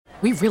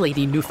We really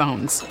need new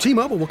phones.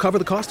 T-Mobile will cover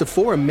the cost of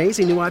 4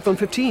 amazing new iPhone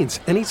 15s,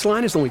 and each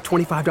line is only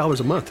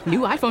 $25 a month. New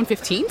iPhone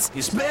 15s?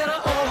 It's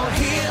better over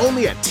here.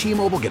 Only at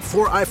T-Mobile, get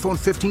 4 iPhone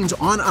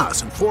 15s on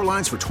us and 4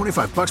 lines for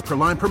 $25 per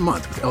line per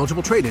month with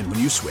eligible trade-in when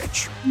you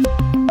switch.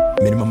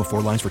 Minimum of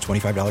 4 lines for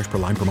 $25 per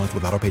line per month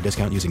with autopay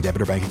discount using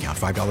debit or bank account.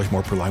 $5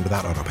 more per line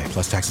without autopay,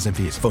 plus taxes and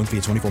fees. Phone fee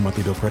at 24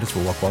 monthly bill credits for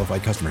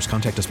well-qualified customers.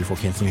 Contact us before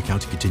canceling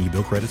account to continue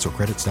bill credits or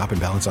credit stop and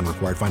balance on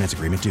required finance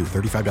agreement due.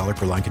 $35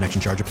 per line connection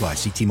charge applies.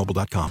 See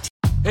T-Mobile.com.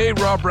 Hey,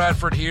 Rob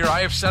Bradford here. I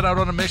have set out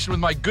on a mission with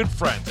my good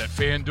friends at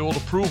FanDuel to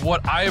prove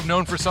what I have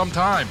known for some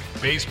time.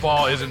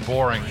 Baseball isn't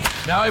boring.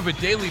 Now I have a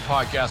daily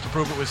podcast to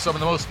prove it with some of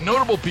the most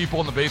notable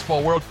people in the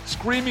baseball world,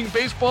 screaming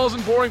baseball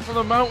isn't boring from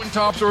the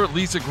mountaintops, or at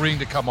least agreeing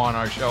to come on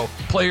our show.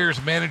 Players,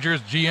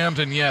 managers, GMs,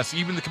 and yes,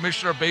 even the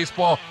commissioner of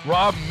baseball,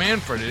 Rob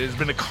Manfred. It has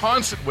been a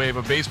constant wave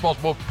of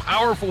baseball's most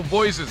powerful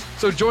voices.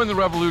 So join the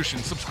revolution.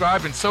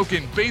 Subscribe and soak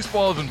in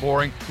Baseball Isn't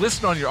Boring.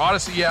 Listen on your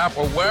Odyssey app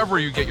or wherever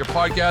you get your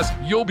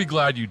podcast. You'll be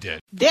glad you did.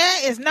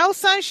 There is no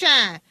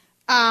sunshine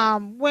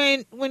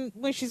when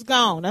she's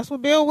gone. That's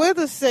what Bill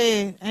Withers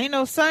said. Ain't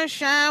no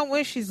sunshine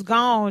when she's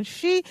gone.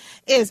 She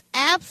is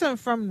absent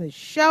from the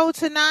show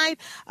tonight.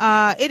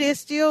 It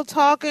is Still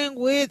Talking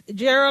with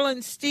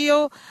Geraldine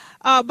Steele,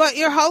 but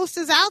your host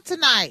is out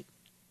tonight.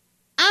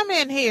 I'm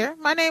in here.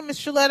 My name is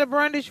Shaletta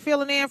Brundage,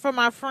 filling in for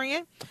my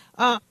friend.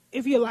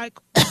 If you like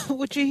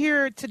what you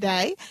hear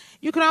today,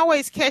 you can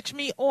always catch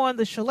me on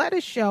the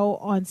Shaletta Show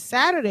on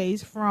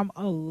Saturdays from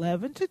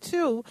 11 to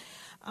 2.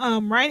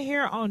 Right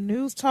here on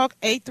News Talk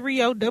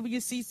 830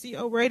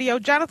 WCCO Radio.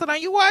 Jonathan, are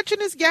you watching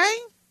this game?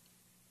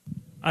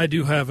 I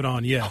do have it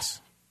on,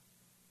 yes.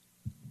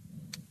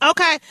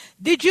 Okay.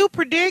 Did you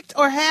predict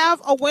or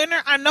have a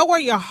winner? I know where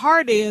your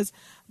heart is,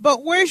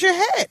 but where's your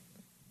head?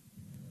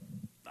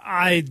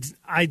 I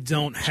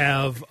don't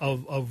have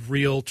a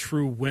real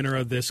true winner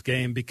of this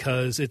game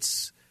because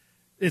it's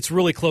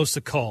really close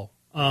to call.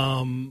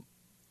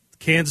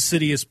 Kansas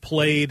City has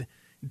played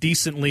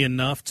decently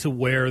enough to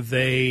where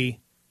they've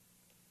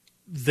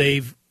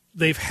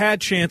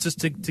had chances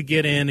to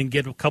get in and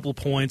get a couple of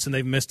points, and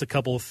they've missed a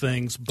couple of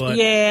things. But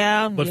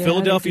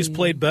Philadelphia's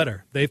played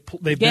better. They've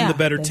been the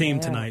better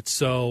team tonight.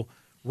 So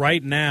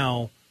right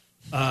now,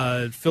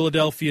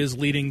 Philadelphia is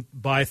leading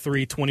by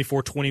 3,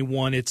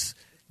 24-21. It's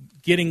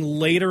getting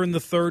later in the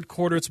third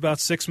quarter. It's about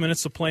 6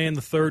 minutes to play in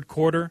the third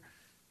quarter,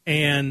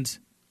 and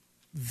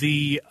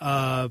the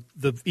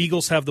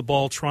Eagles have the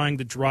ball, trying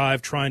to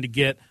drive, trying to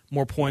get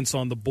more points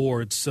on the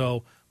board.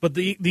 So. But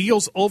the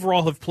Eagles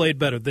overall have played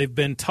better. They've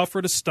been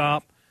tougher to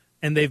stop,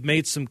 and they've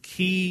made some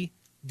key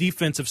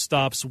defensive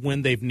stops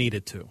when they've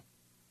needed to.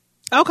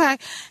 Okay,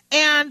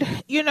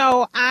 and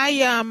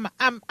I'm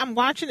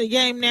watching the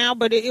game now,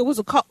 but it was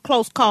a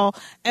close call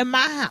at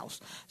my house.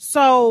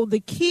 So the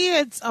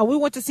kids, we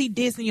went to see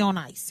Disney on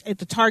Ice at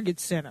the Target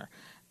Center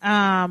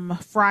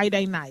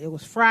Friday night. It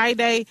was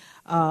Friday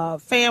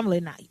family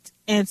night,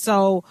 and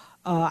so.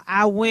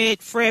 I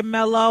went. Fred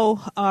Mello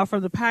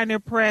from the Pioneer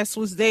Press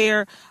was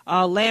there.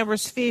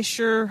 Lambers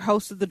Fisher,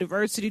 host of the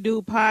Diversity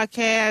Dude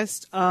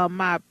podcast.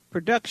 My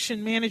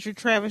production manager,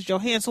 Travis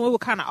Johansson. We were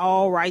kind of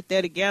all right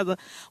there together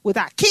with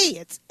our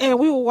kids. And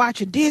we were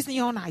watching Disney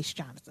on Ice,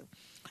 Jonathan.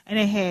 And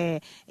they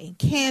had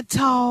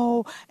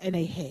Encanto, and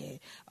they had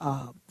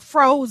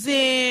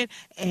Frozen,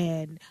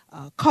 and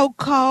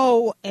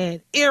Coco,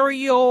 and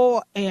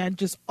Ariel, and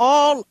just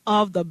all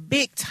of the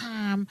big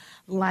time,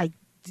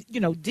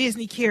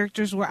 Disney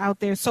characters were out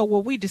there. So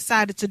what we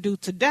decided to do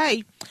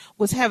today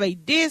was have a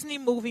Disney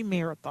movie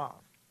marathon.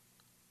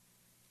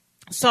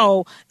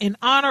 So in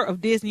honor of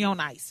Disney on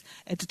Ice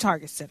at the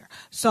Target Center.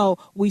 So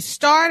we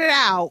started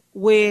out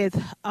with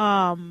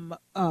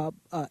Encanto.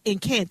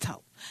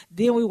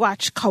 Then we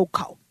watched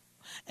Coco.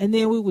 And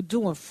then we were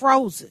doing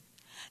Frozen.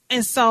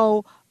 And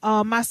so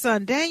my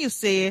son Daniel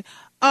said,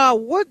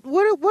 what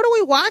are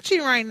we watching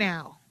right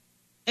now?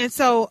 And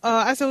so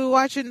I said, we're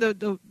watching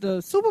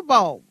the Super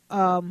Bowl,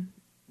 NFL,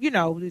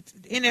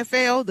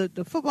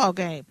 the football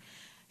game.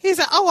 He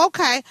said, oh,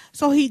 okay.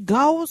 So he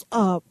goes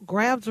up,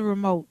 grabs the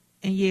remote,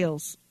 and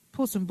yells,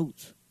 Puss in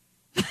Boots.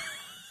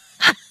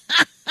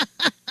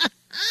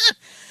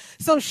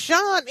 So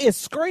Sean is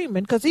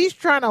screaming because he's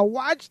trying to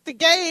watch the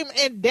game,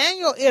 and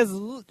Daniel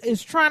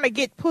is trying to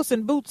get Puss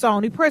in Boots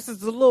on. He presses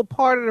the little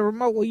part of the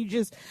remote where you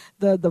just,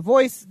 the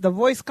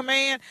voice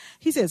command.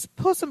 He says,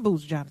 Puss in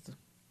Boots, Jonathan.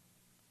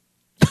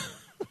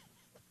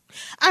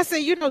 I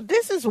said,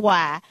 this is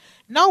why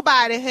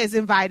nobody has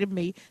invited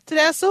me to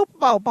their Super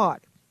Bowl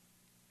party.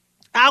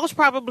 I was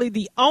probably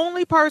the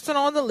only person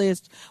on the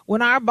list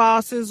when our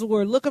bosses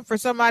were looking for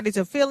somebody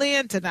to fill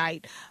in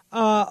tonight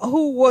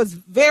who was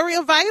very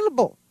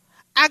available.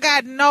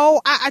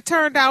 I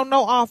turned down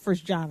no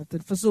offers, Jonathan,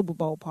 for Super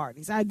Bowl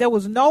parties. There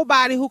was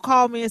nobody who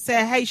called me and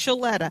said, hey,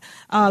 Shaletta,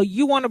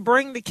 you want to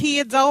bring the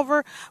kids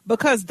over?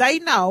 Because they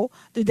know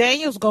that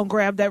Daniel's going to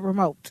grab that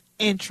remote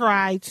and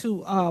try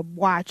to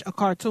watch a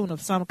cartoon of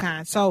some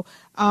kind. So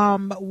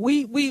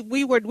we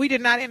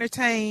did not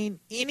entertain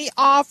any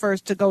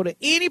offers to go to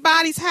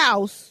anybody's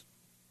house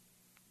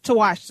to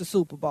watch the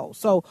Super Bowl.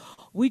 So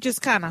we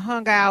just kind of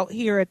hung out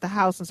here at the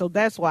house. And so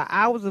that's why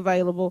I was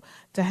available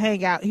to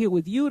hang out here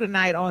with you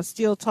tonight on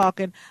Still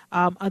Talking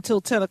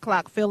until 10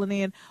 o'clock, filling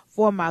in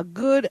for my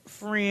good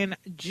friend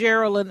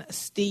Geraldine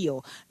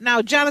Steele.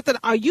 Now, Jonathan,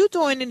 are you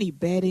doing any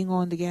betting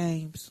on the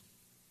games?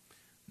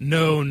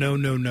 No.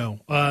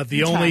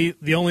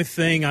 The only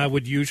thing I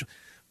would usually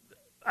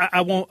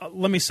I won't.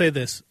 Let me say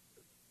this: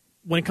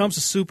 when it comes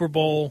to Super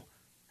Bowl,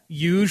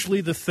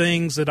 usually the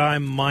things that I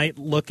might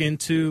look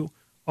into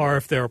are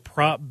if there are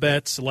prop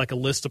bets, like a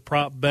list of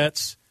prop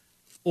bets,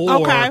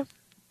 or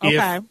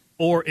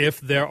if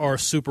there are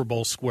Super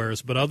Bowl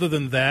squares. But other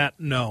than that,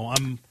 no.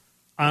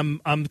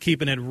 I'm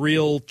keeping it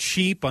real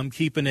cheap. I'm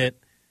keeping it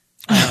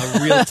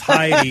real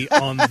tidy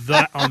on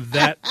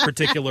that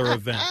particular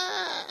event.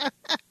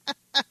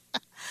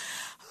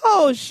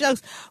 Oh,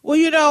 shucks.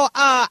 Well,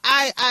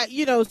 I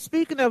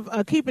speaking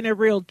of keeping it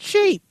real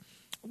cheap,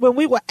 when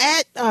we were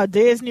at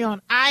Disney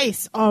on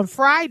Ice on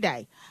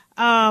Friday,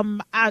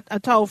 I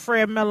told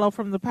Fred Mello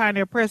from the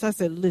Pioneer Press, I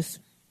said,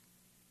 listen,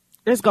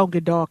 it's going to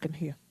get dark in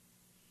here.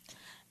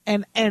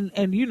 And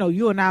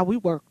you and I, we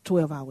work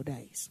 12-hour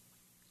days.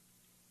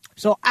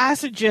 So I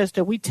suggest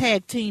that we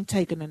tag team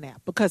taking a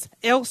nap because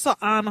Elsa,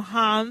 Anna,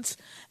 Hans,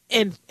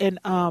 and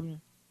the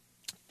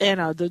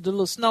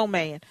little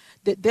snowman,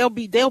 that they'll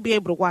be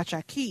able to watch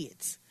our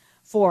kids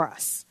for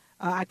us.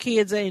 Our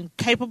kids are in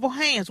capable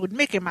hands with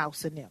Mickey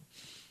Mouse in them.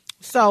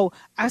 So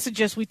I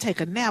suggest we take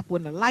a nap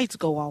when the lights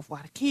go off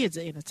while the kids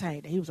are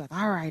entertained. And he was like,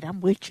 all right, I'm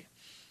with you.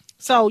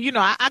 So,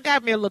 I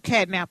got me a little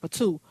cat nap or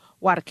two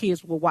while the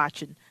kids were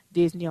watching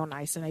Disney on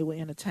Ice and they were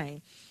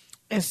entertained.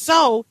 And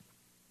so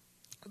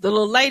the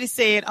little lady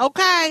said,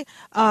 okay,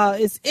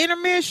 it's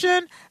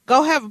intermission.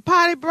 Go have a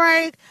potty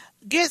break.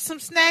 Get some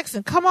snacks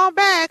and come on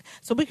back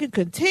so we can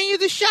continue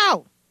the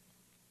show.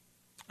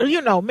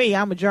 You know me,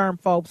 I'm a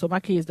germphobe, so my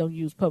kids don't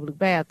use public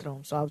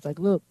bathrooms. So I was like,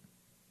 look,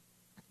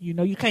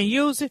 you can't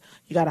use it.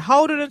 You got to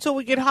hold it until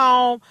we get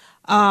home.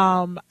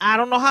 I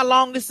don't know how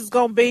long this is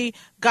going to be.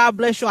 God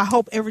bless you. I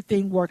hope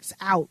everything works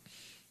out.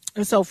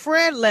 And so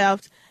Fred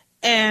left,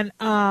 and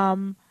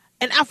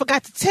I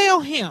forgot to tell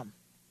him.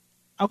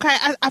 Okay,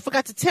 I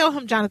forgot to tell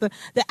him, Jonathan,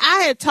 that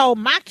I had told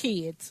my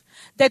kids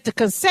that the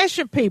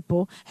concession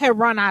people had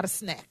run out of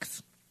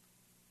snacks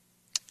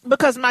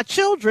because my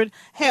children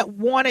had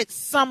wanted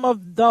some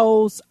of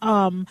those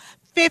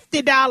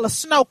 $50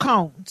 snow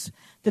cones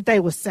that they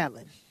were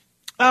selling,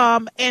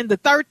 and the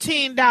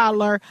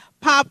 $13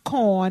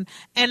 popcorn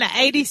and the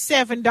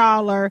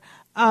 $87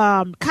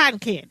 cotton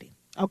candy.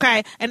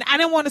 Okay, and I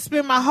didn't want to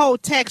spend my whole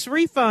tax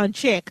refund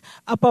check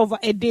up over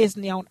at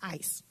Disney on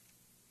Ice.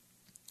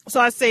 So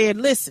I said,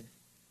 listen,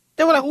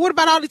 they were like, what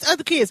about all these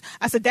other kids?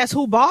 I said, that's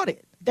who bought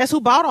it. That's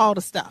who bought all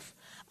the stuff.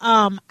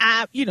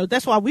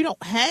 That's why we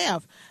don't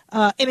have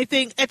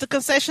anything at the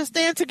concession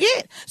stand to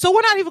get. So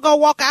we're not even going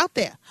to walk out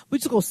there. We're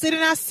just going to sit in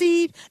our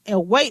seat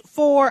and wait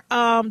for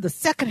the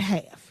second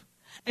half.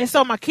 And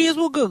so my kids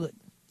were good.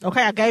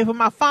 Okay, I gave them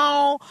my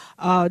phone.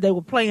 They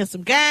were playing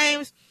some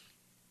games.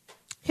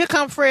 Here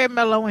come Fred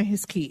Mello and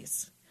his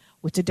kids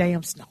with the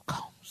damn snow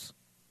cones.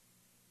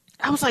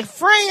 I was like,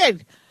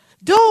 Fred,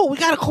 dude, we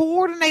got to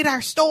coordinate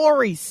our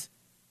stories.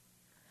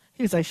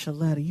 He was like,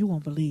 Shaletta, you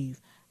won't believe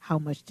how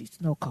much these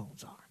snow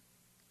cones are.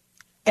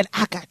 And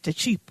I got the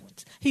cheap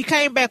ones. He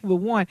came back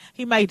with one.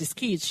 He made his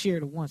kids share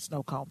the one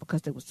snow cone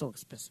because they were so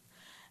expensive.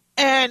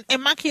 And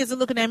my kids are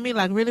looking at me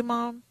like, really,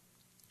 Mom?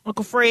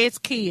 Uncle Fred's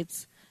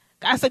kids.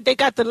 I said, they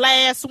got the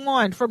last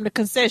one from the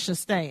concession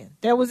stand.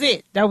 That was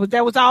it. That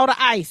was all the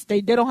ice. They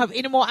don't have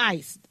any more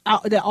ice.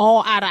 They're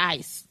all out of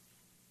ice.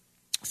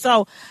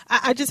 So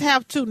I just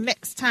have to,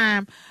 next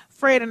time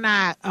Fred and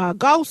I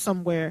go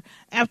somewhere,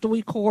 after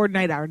we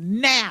coordinate our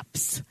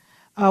naps,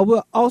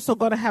 we're also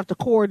going to have to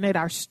coordinate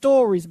our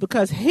stories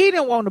because he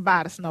didn't want to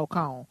buy the snow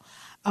cone.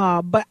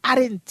 But I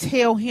didn't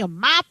tell him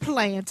my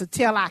plan to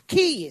tell our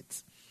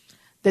kids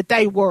that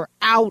they were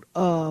out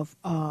of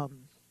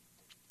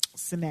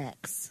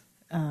snacks.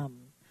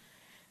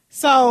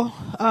 So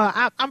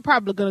I'm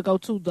probably going to go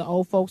to the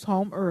old folks'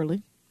 home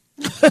early.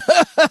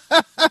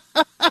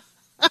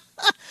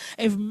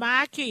 If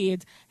my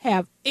kids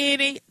have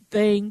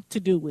anything to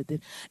do with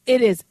it.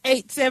 It is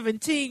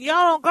 8:17. Y'all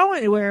don't go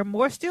anywhere.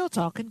 More Still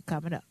Talking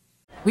coming up.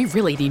 We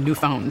really need new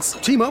phones.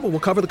 T-Mobile will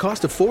cover the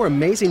cost of 4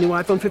 amazing new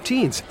iPhone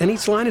 15s, and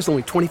each line is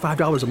only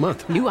 $25 a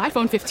month. New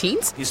iPhone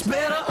 15s? It's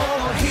better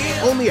over here.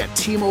 Only at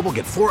T-Mobile,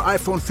 get 4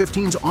 iPhone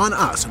 15s on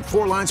us and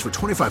 4 lines for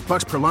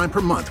 $25 per line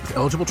per month with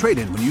eligible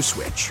trade-in when you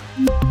switch.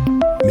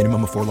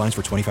 Minimum of 4 lines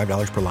for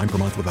 $25 per line per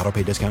month with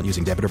autopay discount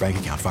using debit or bank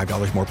account.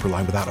 $5 more per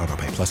line without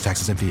autopay, plus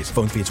taxes and fees.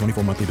 Phone fee at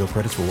 24 monthly bill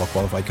credits for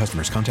well-qualified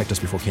customers. Contact us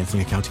before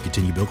canceling account to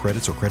continue bill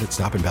credits or credit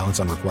stop and balance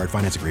on required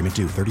finance agreement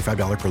due.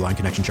 $35 per line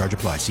connection charge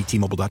applies. See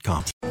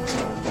T-Mobile.com.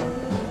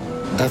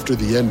 After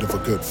the end of a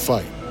good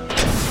fight,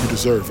 you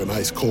deserve an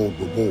ice-cold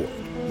reward.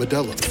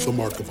 Modelo is the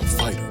mark of a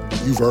fighter.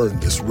 You've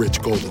earned this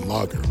rich golden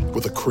lager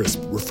with a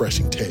crisp,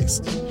 refreshing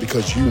taste.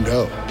 Because you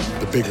know,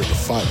 the bigger the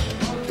fight,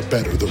 the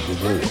better the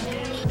reward.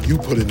 You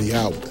put in the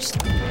hours,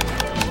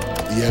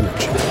 the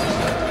energy,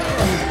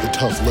 the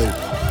tough labor.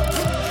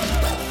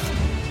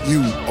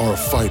 You are a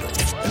fighter,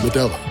 and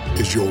Modelo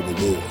is your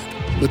reward.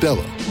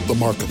 Modelo, the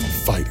mark of a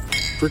fighter.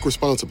 Drink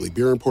responsibly.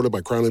 Beer imported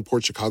by Crown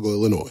Imports, Chicago,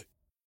 Illinois.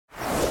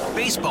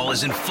 Baseball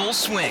is in full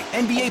swing.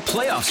 NBA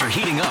playoffs are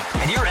heating up,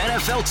 and your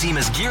NFL team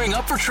is gearing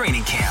up for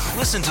training camp.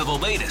 Listen to the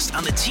latest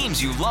on the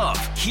teams you love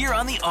here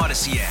on the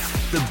Odyssey app.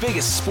 The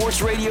biggest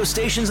sports radio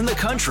stations in the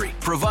country,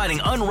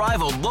 providing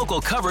unrivaled local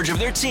coverage of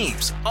their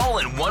teams, all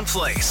in one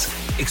place.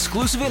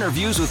 Exclusive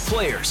interviews with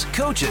players,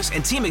 coaches,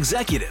 and team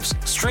executives,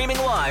 streaming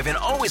live and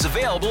always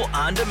available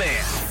on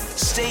demand.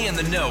 Stay in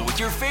the know with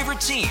your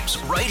favorite teams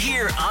right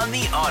here on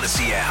the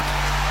Odyssey app.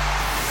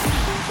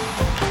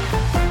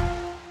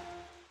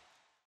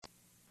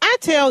 I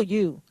tell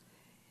you,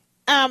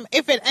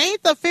 if it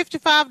ain't the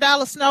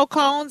 $55 snow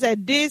cones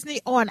at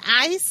Disney on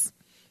ice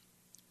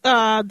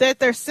that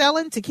they're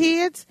selling to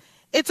kids,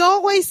 it's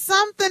always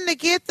something to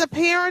get the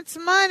parents'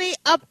 money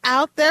up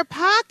out their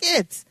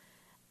pockets.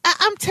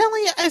 I'm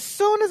telling you, as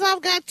soon as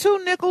I've got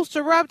 2 nickels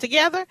to rub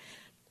together,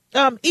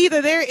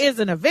 either there is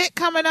an event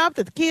coming up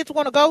that the kids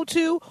want to go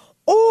to,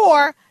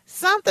 or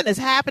something is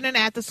happening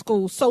at the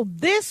school. So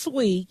this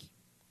week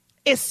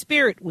is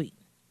Spirit Week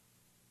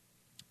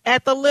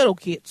at the little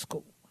kid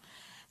school.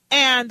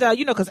 And,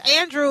 because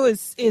Andrew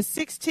is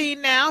 16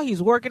 now.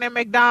 He's working at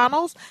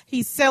McDonald's.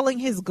 He's selling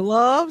his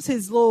gloves,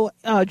 his little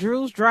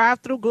Drew's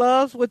drive-through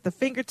gloves with the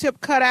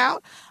fingertip cut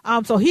out.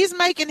 So he's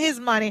making his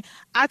money.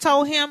 I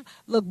told him,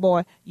 look,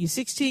 boy, you're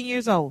 16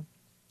 years old.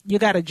 You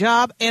got a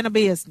job and a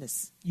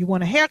business. You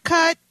want a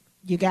haircut,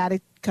 you got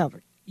it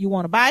covered. You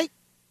want a bike,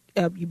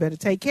 you better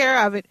take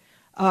care of it.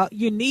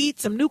 You need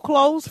some new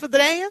clothes for the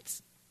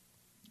dance,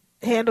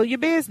 handle your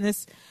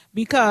business.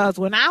 Because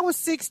when I was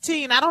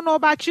 16, I don't know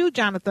about you,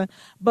 Jonathan,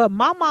 but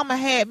my mama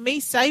had me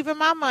saving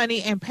my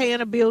money and paying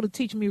a bill to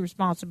teach me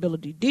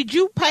responsibility. Did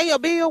you pay a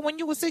bill when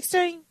you were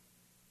 16?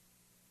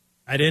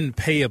 I didn't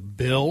pay a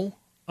bill.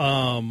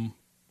 I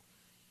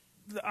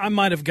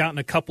might have gotten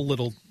a couple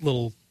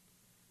little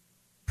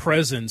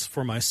presents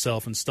for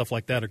myself and stuff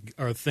like that,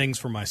 or things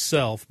for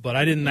myself, but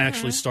I didn't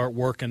actually start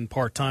working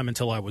part-time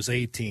until I was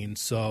 18.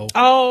 So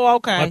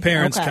my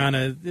parents kind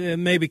of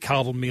maybe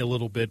coddled me a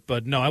little bit,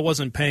 but no, I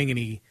wasn't paying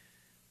any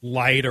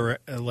light or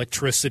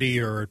electricity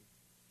or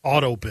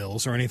auto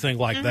bills or anything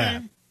like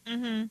that.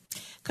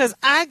 Because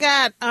I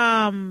got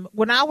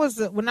when I was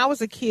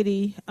a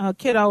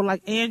kiddo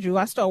like Andrew,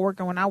 I started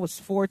working when I was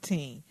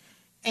 14,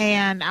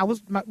 and I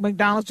was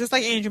McDonald's, just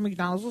like Andrew.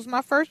 McDonald's was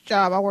my first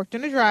job. I worked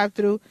in the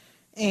drive-thru,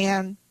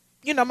 and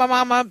my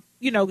mama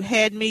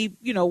had me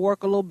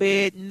work a little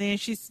bit, and then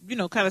she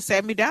kind of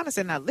sat me down and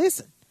said, now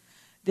listen,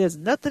 there's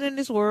nothing in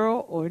this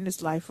world or in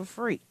this life for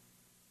free.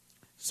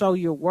 So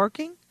you're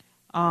working.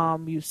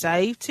 You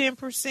save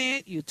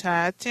 10%, you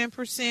tithe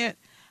 10%,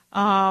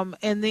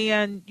 and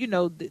then,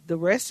 the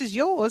rest is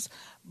yours,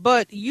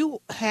 but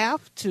you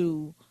have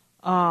to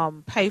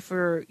pay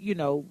for,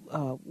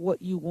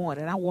 what you want.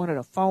 And I wanted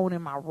a phone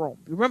in my room.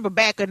 Remember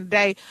back in the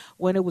day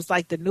when it was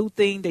like the new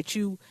thing that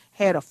you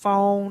had a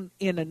phone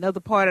in another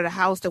part of the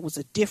house that was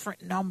a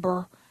different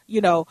number,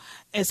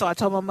 and so I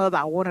told my mother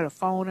I wanted a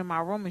phone in my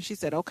room, and she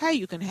said, okay,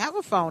 you can have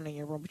a phone in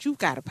your room, but you've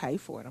got to pay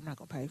for it. I'm not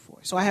going to pay for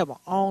it. So I have my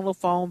own little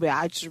phone bill.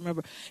 I just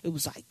remember it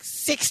was like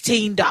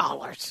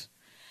 $16.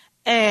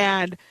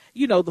 And,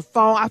 the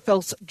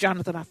phone,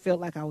 Jonathan, I felt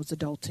like I was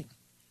adulting.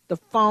 The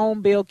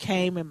phone bill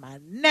came in my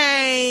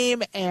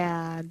name,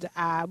 and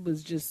I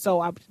was just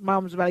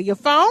Mom was like, your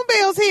phone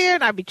bill's here,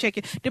 and I'd be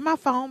checking, did my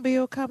phone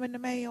bill come in the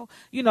mail?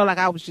 Like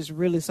I was just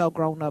really so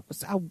grown up.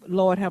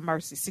 Lord have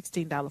mercy,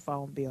 $16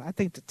 phone bill. I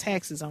think the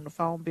taxes on the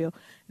phone bill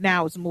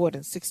now is more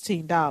than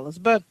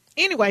 $16. But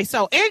anyway,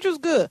 so Andrew's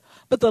good.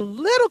 But the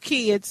little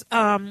kids,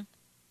 they're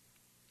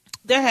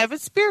having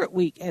Spirit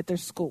Week at their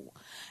school.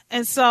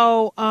 And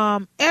so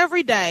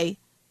every day,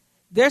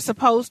 they're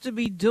supposed to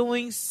be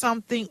doing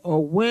something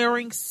or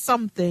wearing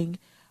something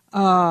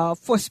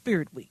for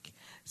Spirit Week.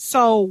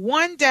 So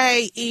one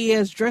day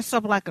is dress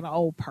up like an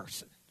old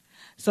person.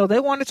 So they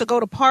wanted to go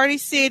to Party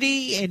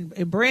City,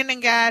 and Brandon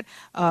got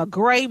a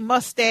gray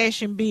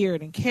mustache and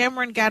beard, and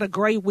Cameron got a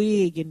gray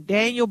wig, and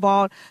Daniel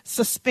bought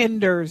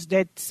suspenders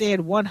that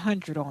said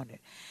 100 on it.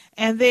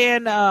 And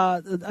then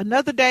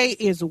another day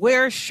is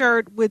wear a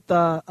shirt with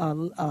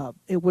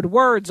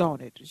words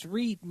on it. It's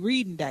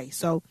reading day.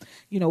 So,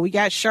 we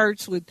got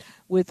shirts with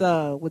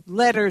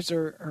letters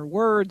or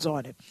words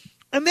on it.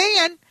 And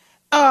then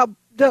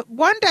the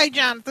one day,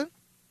 Jonathan,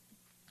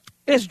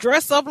 is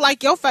dress up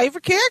like your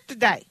favorite character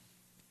day.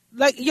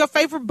 Like your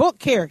favorite book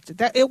character.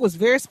 That it was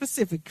very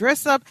specific.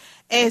 Dress up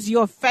as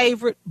your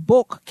favorite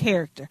book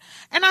character.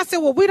 And I said,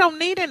 well, we don't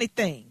need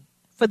anything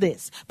for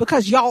this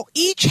because y'all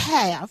each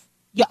have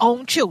your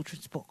own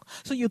children's book.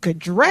 So you can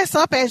dress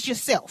up as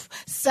yourself.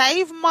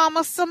 Save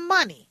mama some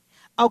money.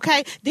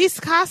 Okay? These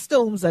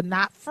costumes are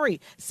not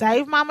free.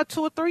 Save mama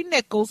 2 or 3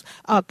 nickels.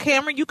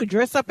 Cameron, you can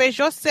dress up as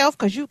yourself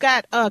because you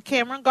got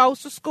Cameron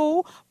Goes to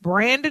School.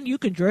 Brandon, you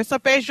can dress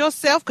up as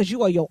yourself because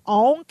you are your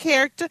own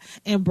character.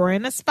 And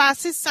Brandon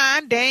spots his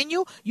sign.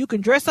 Daniel, you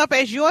can dress up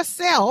as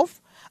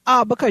yourself.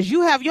 because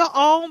you have your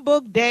own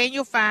book,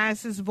 Daniel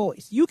Finds His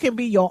Voice. You can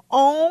be your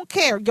own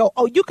character.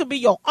 You can be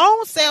your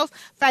own self's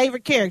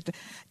favorite character.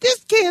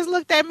 These kids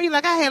looked at me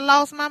like I had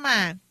lost my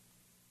mind.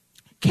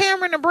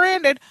 Cameron and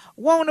Brandon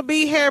want to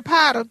be Harry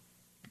Potter,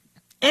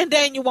 and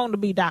Daniel want to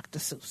be Dr.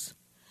 Seuss.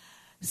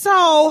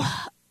 So,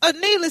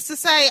 needless to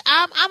say,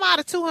 I'm out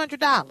of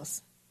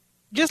 $200.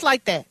 Just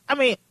like that. I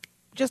mean,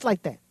 just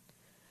like that.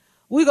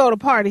 We go to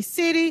Party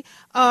City,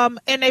 and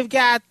they've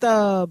got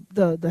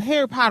the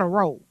Harry Potter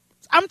robe.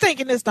 I'm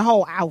thinking it's the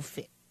whole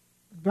outfit,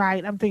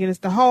 right? I'm thinking it's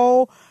the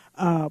whole,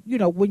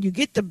 when you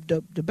get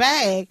the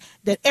bag,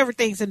 that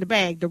everything's in the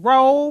bag. The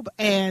robe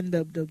and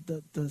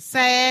the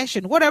sash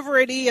and whatever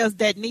it is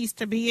that needs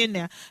to be in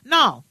there.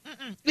 No,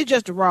 it's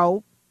just a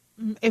robe.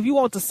 If you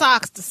want the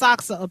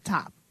socks are up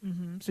top.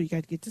 So you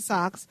got to get the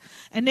socks.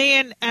 And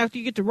then after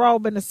you get the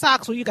robe and the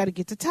socks, well, you got to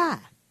get the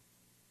tie.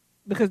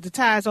 Because the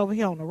tie is over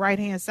here on the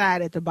right-hand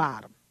side at the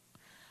bottom.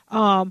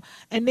 And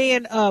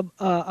then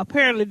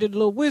apparently the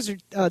little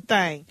wizard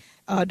thing,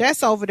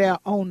 that's over there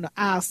on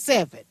aisle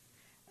 7.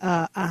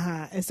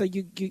 And so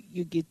you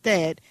get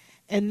that.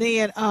 And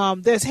then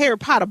there's Harry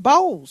Potter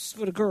bows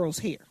for the girls'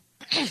 hair.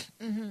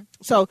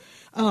 So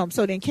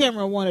then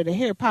Cameron wanted a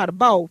Harry Potter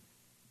bow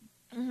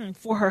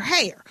for her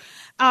hair.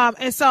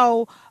 And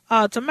so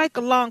to make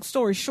a long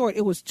story short,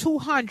 it was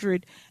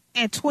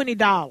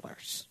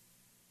 $220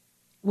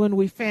 when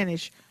we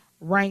finished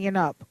ringing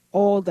up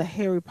all the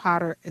Harry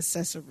Potter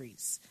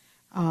accessories.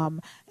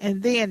 And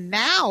then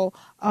now,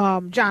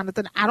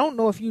 Jonathan, I don't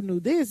know if you knew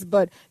this,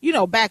 but,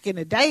 back in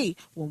the day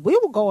when we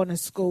were going to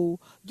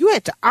school, you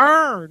had to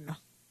earn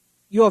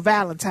your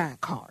Valentine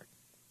card.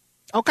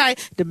 Okay?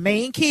 The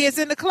main kids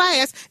in the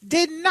class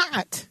did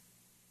not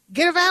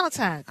get a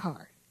Valentine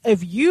card.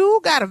 If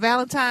you got a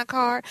Valentine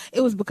card,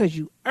 it was because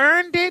you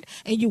earned it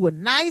and you were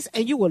nice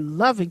and you were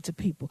loving to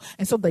people.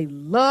 And so they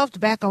loved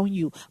back on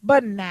you.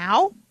 But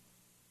now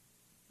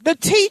the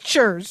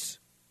teachers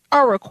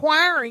are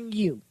requiring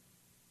you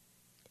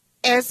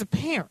as a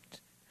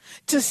parent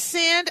to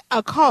send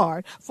a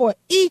card for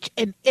each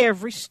and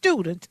every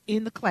student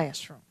in the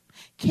classroom.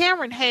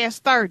 Cameron has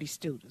 30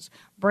 students.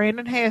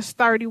 Brandon has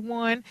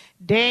 31.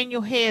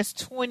 Daniel has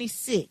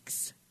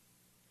 26.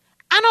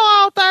 I know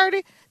all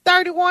 30.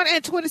 31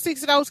 and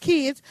 26 of those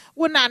kids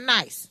were not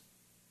nice.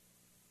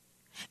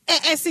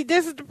 And see,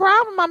 this is the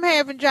problem I'm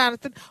having,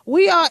 Jonathan.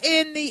 We are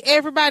in the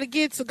everybody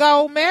gets a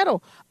gold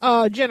medal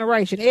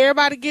generation.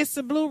 Everybody gets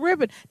a blue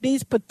ribbon.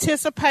 These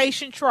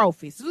participation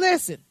trophies.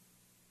 Listen,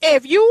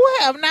 if you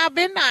have not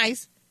been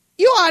nice,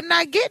 you are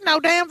not getting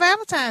no damn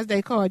Valentine's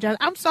Day card,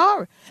 Jonathan. I'm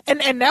sorry.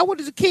 And that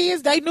was the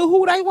kids, they knew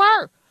who they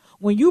were.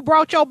 When you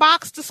brought your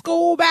box to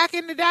school back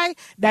in the day,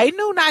 they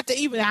knew not to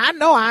even, I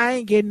know I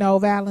ain't getting no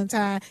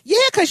Valentine. Yeah,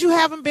 because you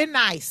haven't been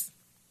nice.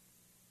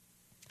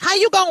 How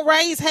you going to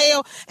raise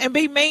hell and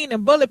be mean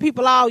and bully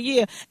people all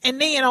year and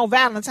then on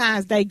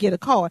Valentine's Day get a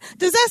card?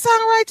 Does that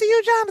sound right to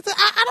you, Jonathan?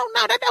 I don't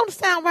know. That don't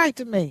sound right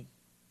to me.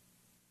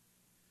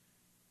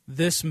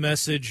 This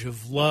message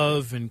of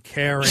love and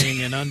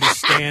caring and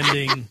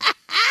understanding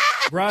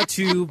brought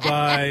to you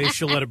by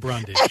Shaletta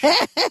Brundage.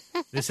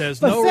 This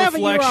has no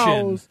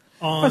reflection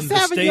on the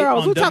state,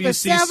 on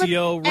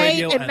WCCO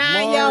radio at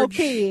large.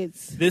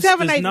 Kids. This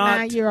does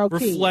not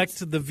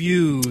reflect the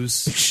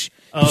views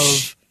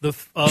of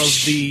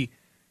the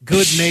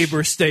Good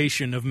Neighbor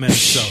station of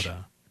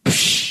Minnesota.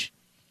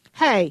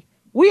 Hey,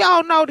 we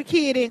all know the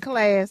kid in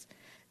class.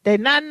 They're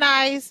not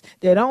nice.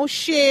 They don't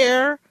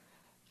share.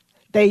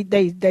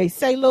 They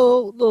say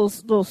little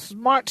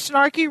smart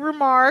snarky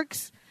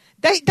remarks.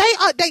 They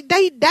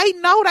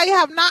know they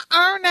have not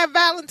earned that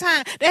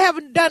Valentine. They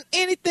haven't done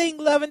anything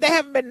loving. They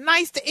haven't been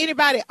nice to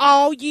anybody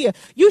all year.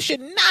 You should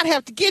not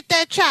have to get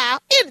that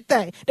child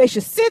anything. They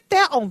should sit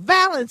there on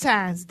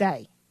Valentine's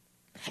Day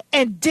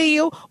and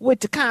deal with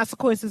the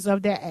consequences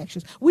of their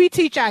actions. We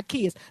teach our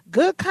kids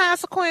good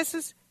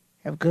consequences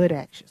have good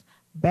actions.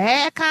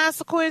 Bad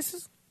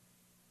consequences,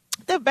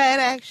 they're bad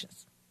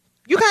actions.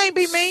 You can't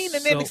be mean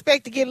and then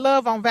expect to get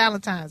love on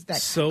Valentine's Day.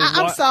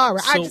 I'm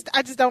sorry.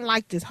 I just don't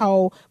like this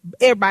whole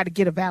everybody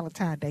get a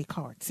Valentine's Day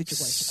card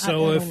situation.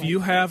 So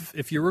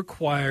if you're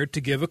required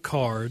to give a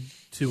card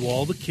to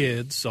all the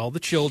kids, all the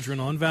children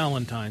on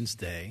Valentine's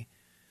Day,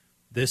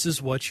 this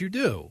is what you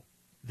do.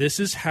 This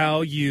is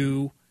how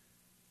you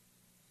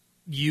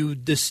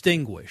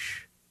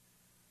distinguish.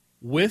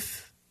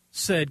 With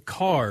said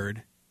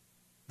card,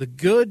 the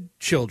good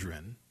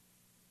children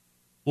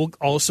will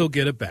also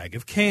get a bag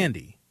of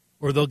candy.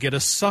 Or they'll get a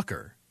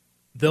sucker.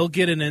 They'll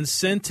get an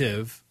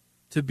incentive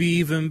to be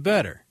even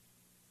better.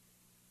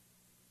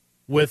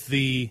 With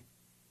the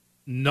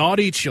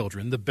naughty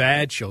children, the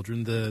bad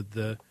children,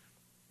 the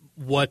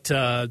what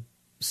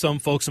some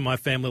folks in my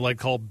family like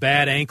to call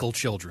bad ankle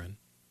children,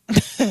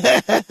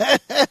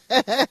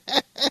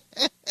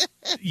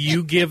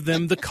 you give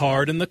them the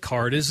card, and the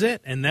card is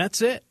it, and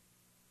that's it.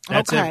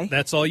 That's it.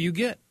 That's all you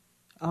get.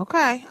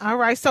 Okay, all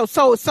right.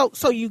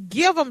 So you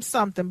give them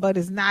something, but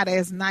it's not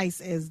as nice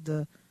as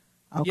the.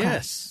 Okay.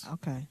 Yes.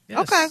 Okay. Yes.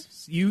 Okay.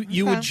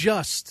 You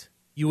adjust.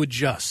 You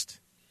adjust.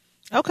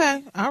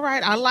 Okay. All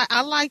right. I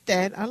like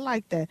that. I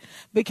like that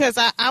because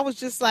I was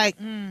just like,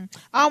 I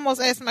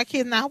almost asked my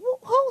kid now,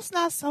 who's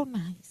not so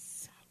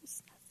nice?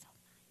 Who's not so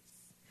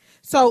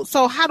nice?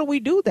 So how do we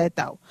do that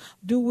though?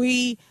 Do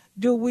we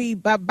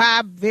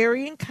buy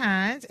varying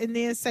kinds and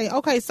then say,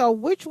 okay, so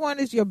which one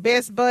is your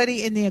best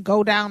buddy, and then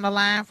go down the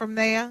line from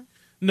there?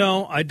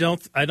 No, I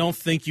don't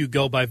think you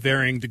go by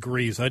varying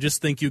degrees. I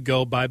just think you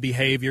go by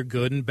behavior,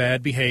 good and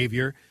bad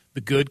behavior.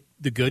 The good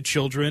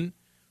children,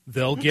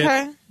 they'll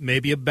get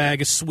maybe a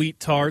bag of sweet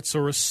tarts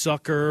or a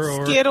sucker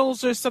or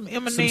Skittles or some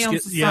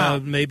M&Ms.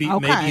 Maybe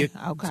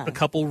a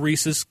couple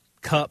Reese's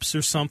cups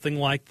or something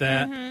like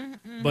that.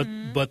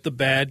 But the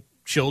bad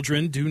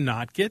children do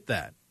not get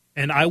that.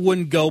 And I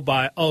wouldn't go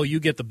by, you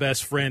get the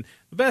best friend.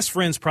 The best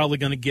friend's probably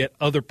going to get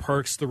other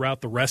perks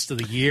throughout the rest of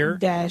the year.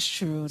 That's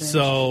true.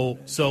 So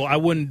I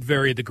wouldn't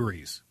vary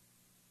degrees.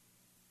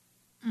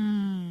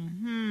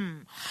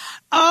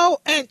 Oh,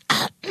 and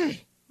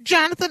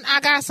Jonathan,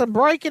 I got some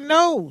breaking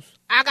news.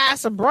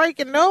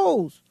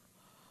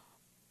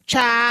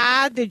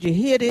 Child, did you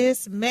hear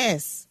this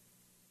mess?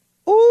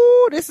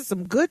 Ooh, this is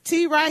some good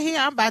tea right here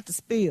I'm about to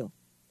spill.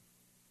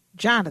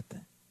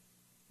 Jonathan,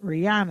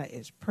 Rihanna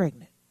is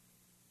pregnant.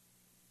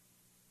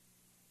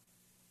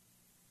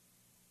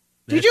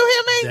 Did you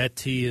hear me? That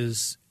tea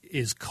is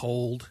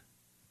cold,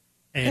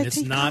 and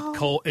it's not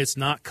cold. It's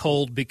not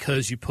cold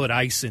because you put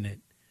ice in it.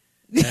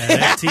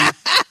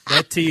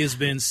 That tea has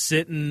been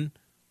sitting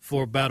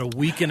for about a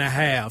week and a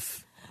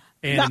half,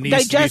 and it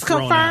needs to be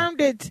thrown out.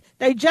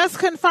 They just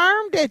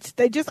confirmed it.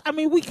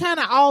 We kind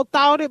of all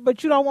thought it,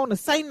 but you don't want to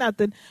say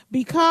nothing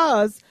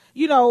because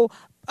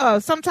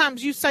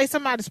sometimes you say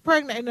somebody's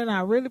pregnant and they're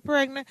not really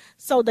pregnant,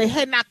 so they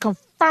had not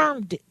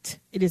confirmed it.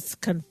 It is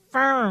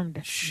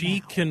confirmed.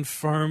 She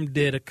confirmed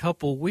it a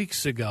couple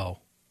weeks ago.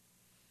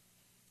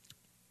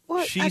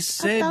 What? She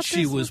said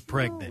she was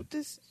pregnant.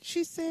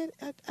 She said,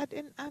 I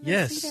didn't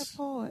yes. see that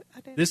part.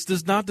 This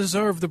does not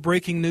deserve the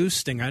breaking news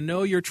sting. I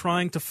know you're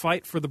trying to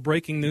fight for the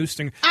breaking news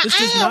sting. This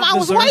does not deserve it. I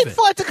was waiting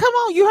for it to come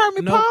on. You heard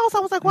me pause. I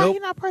was like, why are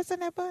you not pressing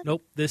that button?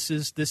 Nope. This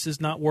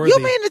is not worthy. You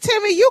mean to tell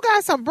me you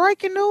got some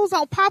breaking news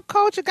on pop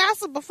culture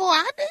gossip before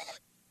I did?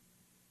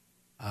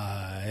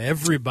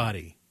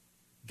 Everybody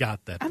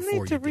got that before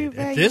you did. I need to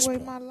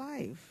reevaluate my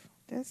life.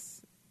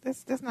 That's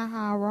not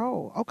how I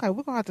roll. Okay,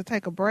 we're going to have to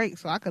take a break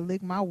so I can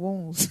lick my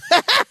wounds.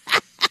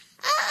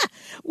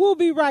 We'll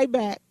be right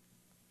back.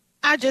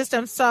 I just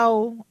am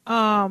so,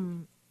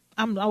 I'm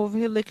over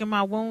here licking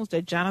my wounds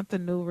that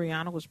Jonathan knew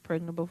Rihanna was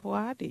pregnant before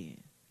I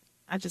did.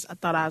 I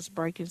thought I was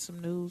breaking some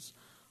news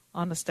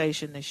on the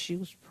station that she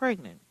was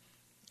pregnant.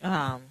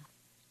 But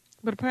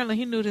apparently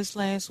he knew this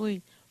last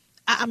week.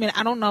 I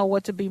don't know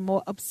what to be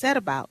more upset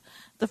about.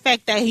 The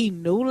fact that he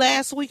knew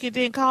last week and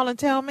didn't call and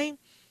tell me,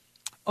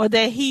 or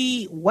that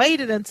he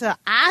waited until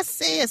I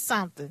said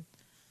something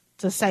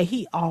to say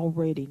he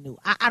already knew.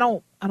 I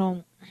don't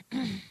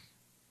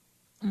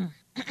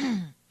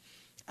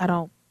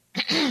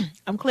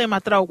I'm clearing my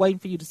throat waiting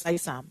for you to say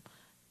something.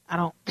 I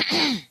don't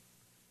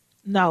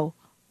know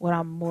what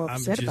I'm more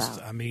upset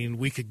about.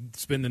 We could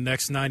spend the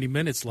next 90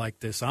 minutes like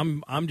this.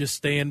 I'm just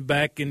staying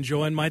back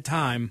enjoying my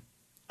time.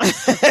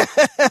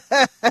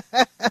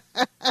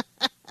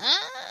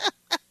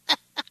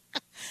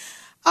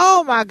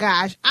 Oh my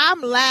gosh, I'm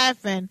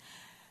laughing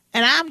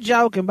and I'm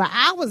joking, but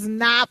I was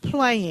not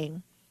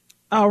playing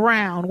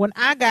around when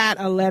I got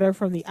a letter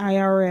from the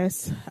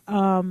IRS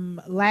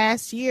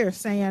last year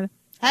saying,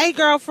 hey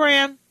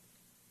girlfriend,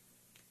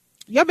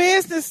 your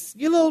business,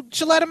 your little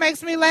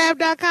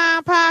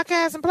ShalettaMakesMeLaugh.com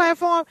podcast and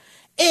platform,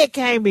 it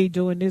can't be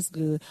doing this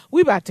good.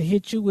 We about to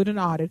hit you with an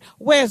audit.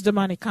 Where's the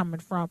money coming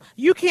from?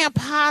 You can't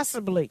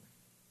possibly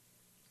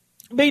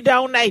be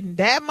donating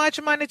that much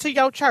money to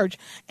your church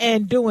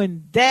and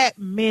doing that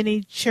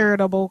many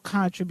charitable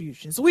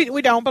contributions.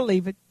 We don't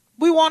believe it.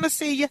 We want to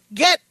see you.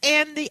 Get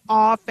in the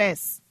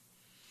office.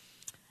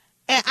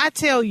 And I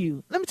tell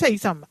you, let me tell you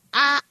something.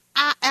 I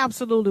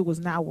absolutely was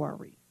not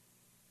worried.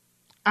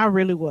 I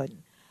really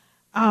wasn't.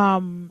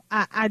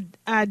 I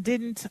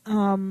didn't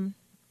have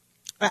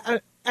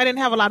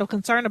a lot of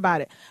concern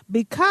about it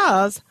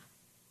because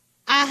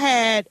I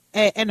had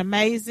an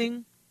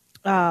amazing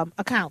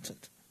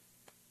accountant.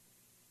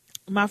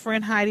 My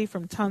friend Heidi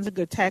from Tons of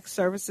Good Tax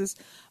Services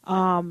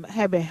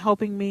had been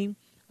helping me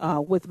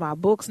with my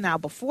books. Now,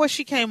 before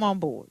she came on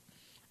board,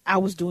 I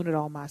was doing it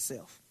all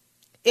myself.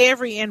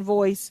 Every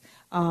invoice,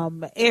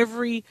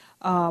 every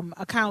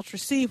accounts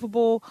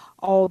receivable,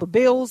 all the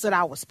bills that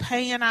I was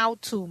paying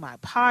out to my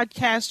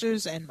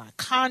podcasters and my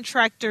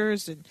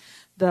contractors and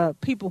the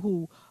people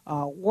who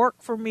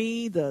work for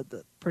me,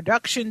 the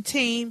production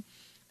team,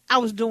 I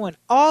was doing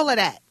all of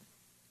that.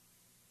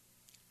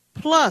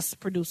 Plus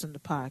producing the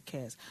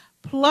podcast,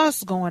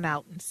 plus going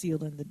out and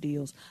sealing the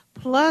deals,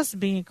 plus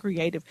being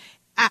creative.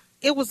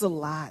 It was a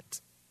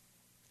lot.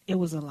 It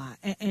was a lot.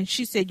 And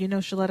she said,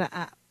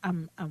 Shaletta,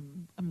 I'm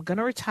going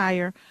to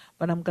retire,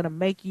 but I'm going to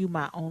make you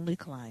my only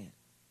client.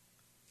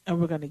 and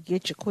we're going to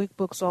get your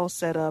QuickBooks all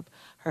set up.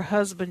 Her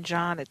husband,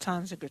 John, at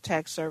Tunzinger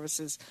Tax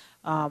Services,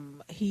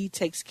 he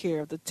takes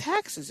care of the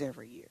taxes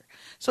every year.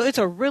 So it's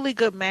a really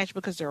good match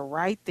because they're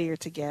right there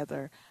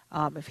together.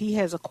 If he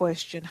has a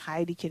question,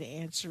 Heidi can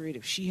answer it.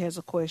 If she has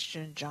a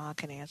question, John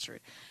can answer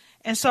it.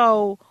 And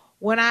so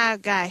when I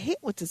got hit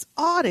with this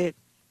audit,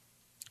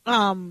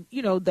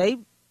 they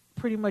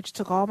pretty much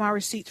took all my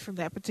receipts from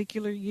that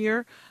particular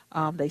year.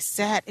 They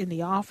sat in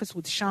the office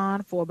with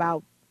Sean for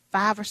about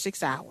 5 or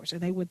 6 hours,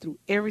 and they went through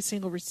every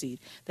single receipt.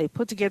 They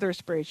put together a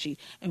spreadsheet.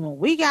 And when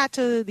we got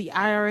to the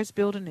IRS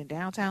building in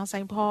downtown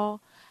St.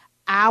 Paul,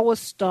 our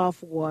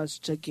stuff was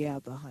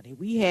together, honey.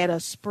 We had a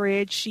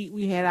spreadsheet.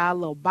 We had our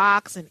little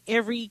box, and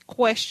every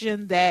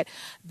question that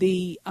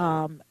the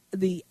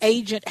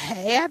agent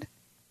had,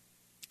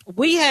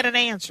 we had an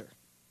answer.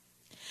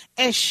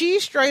 And she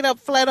straight up,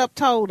 flat up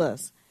told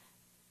us,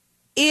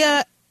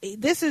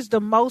 this is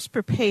the most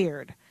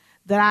prepared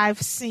that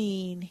I've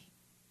seen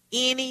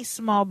any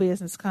small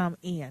business come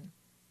in.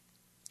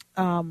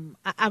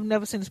 I've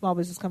never seen a small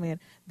business come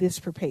in this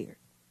prepared.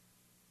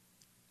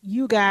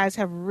 You guys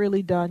have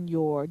really done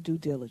your due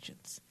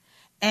diligence.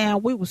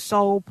 And we were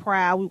so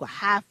proud. We were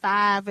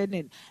high-fiving.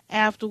 And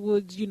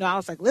afterwards, I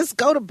was like, let's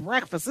go to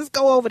breakfast. Let's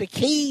go over to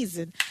Keys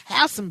and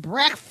have some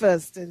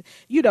breakfast and,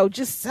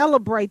 just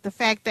celebrate the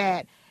fact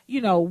that,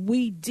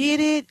 we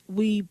did it.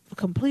 We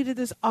completed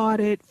this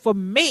audit. For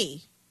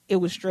me, it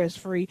was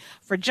stress-free.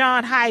 For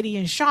John, Heidi,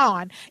 and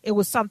Sean, it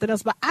was something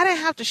else. But I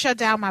didn't have to shut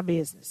down my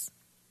business,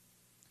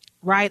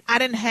 right? I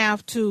didn't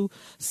have to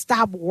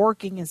stop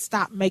working and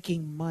stop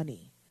making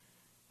money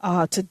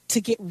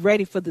to get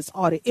ready for this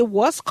audit. It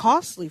was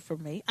costly for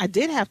me. I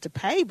did have to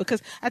pay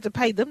because I had to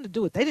pay them to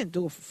do it. They didn't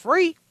do it for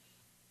free.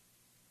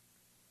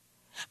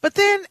 But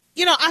then,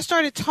 I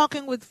started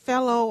talking with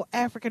fellow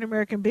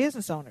African-American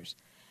business owners.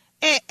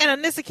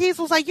 And Anissa Keys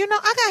was like, I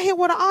got hit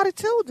with an audit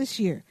too this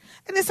year.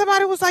 And then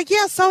somebody was like,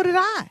 yeah, so did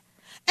I.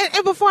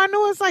 And before I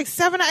knew it, was like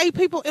 7 or 8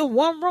 people in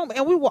one room,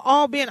 and we were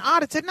all being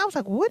audited. And I was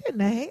like, what in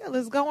the hell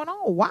is going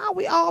on? Why are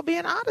we all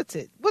being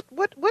audited?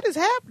 What is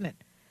happening?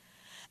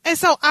 And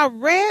so I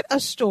read a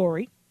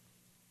story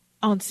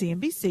on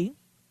CNBC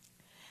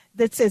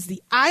that says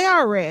the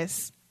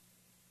IRS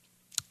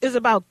is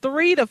about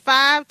 3 to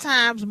 5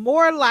 times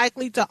more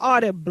likely to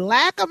audit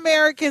Black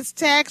Americans'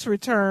 tax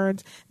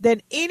returns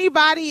than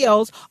anybody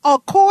else,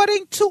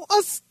 according to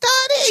a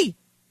study.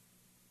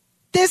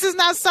 This is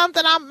not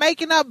something I'm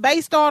making up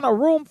based on a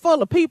room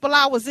full of people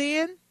I was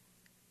in.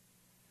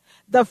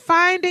 The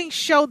findings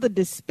show the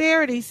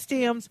disparity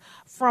stems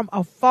from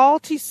a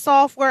faulty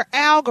software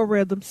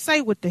algorithm.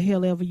 Say what the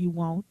hell ever you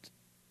want.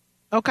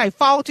 Okay,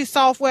 faulty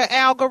software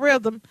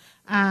algorithm.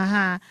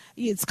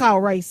 It's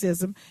called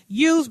racism.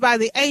 Used by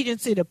the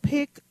agency to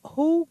pick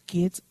who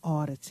gets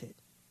audited.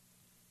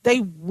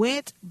 They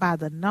went by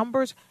the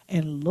numbers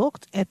and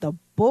looked at the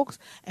books,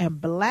 and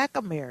Black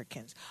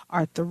Americans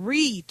are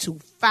 3 to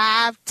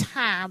 5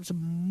 times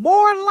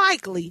more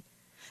likely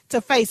to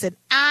face an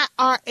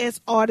IRS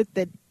audit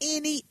than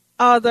any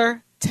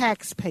other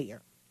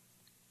taxpayer.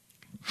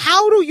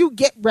 How do you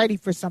get ready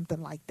for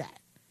something like that?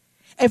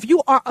 If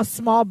you are a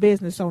small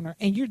business owner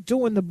and you're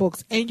doing the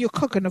books and you're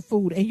cooking the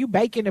food and you're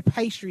baking the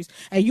pastries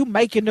and you're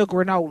making the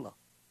granola,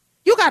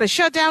 you got to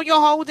shut down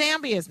your whole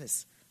damn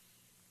business.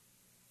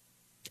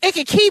 It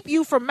can keep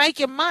you from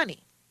making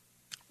money,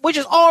 which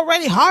is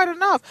already hard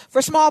enough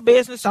for small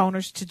business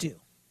owners to do.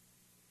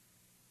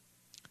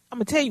 I'm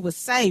going to tell you what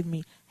saved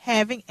me: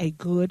 having a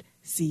good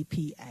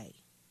CPA.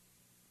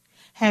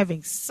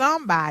 Having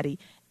somebody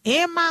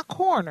in my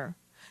corner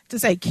to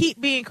say, keep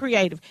being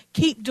creative,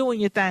 keep doing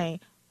your thing.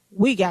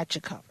 We got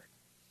you covered.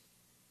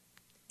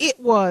 It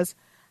was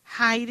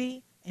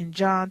Heidi and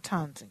John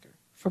Tunzinger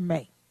for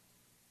me.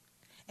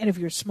 And if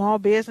you're a small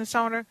business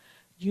owner,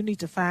 you need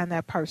to find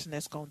that person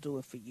that's going to do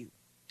it for you.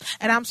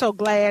 And I'm so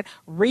glad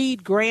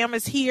Reed Graham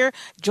is here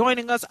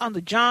joining us on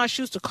the John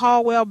Schuster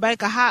Caldwell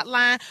Banker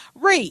Hotline.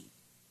 Reed,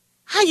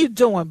 how you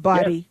doing,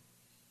 buddy?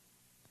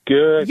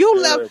 Good.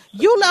 You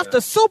left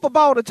the Super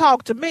Bowl to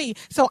talk to me,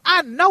 so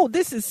I know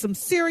this is some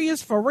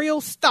serious, for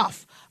real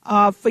stuff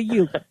for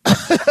you.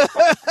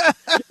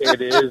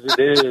 It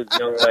is,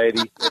 young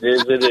lady.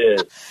 It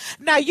is.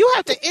 Now, you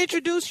have to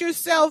introduce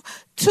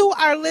yourself to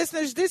our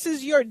listeners. This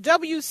is your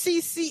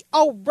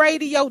WCCO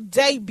radio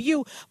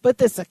debut, but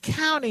this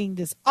accounting,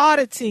 this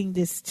auditing,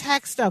 this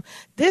tax stuff,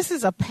 this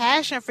is a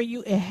passion for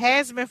you. It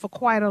has been for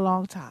quite a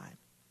long time.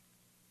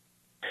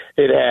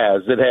 It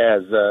has.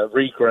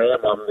 Reed Graham,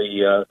 I'm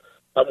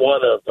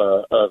one of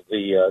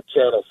the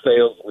channel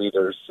sales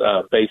leaders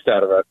based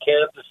out of our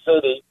Kansas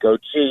City Go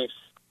Chiefs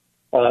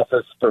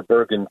office for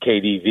Bergen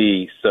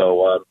KDV.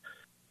 So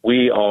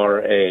we are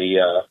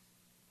a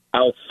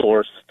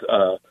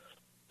outsourced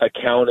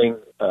accounting,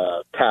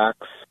 tax,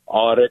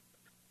 audit.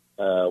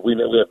 We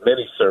have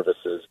many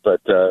services,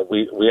 but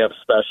we have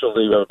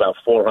specialty. We have about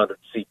 400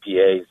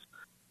 CPAs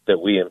that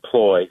we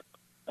employ,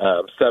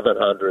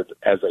 700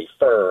 as a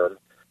firm.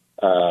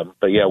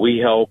 But yeah, we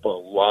help a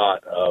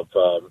lot of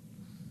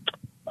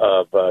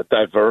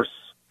diverse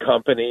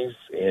companies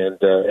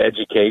and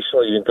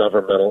educational, even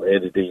governmental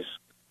entities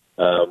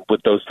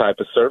with those type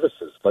of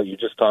services like you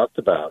just talked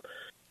about.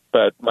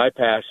 But my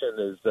passion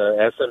is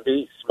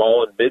SMB,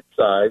 small and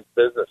mid-sized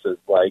businesses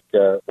like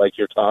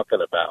you're talking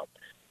about,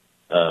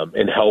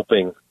 and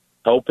helping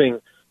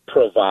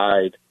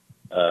provide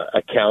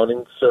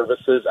accounting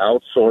services,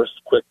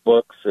 outsourced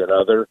QuickBooks and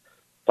other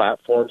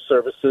platform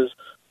services,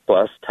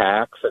 plus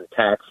tax and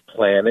tax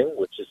planning,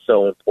 which is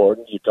so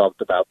important. You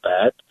talked about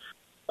that.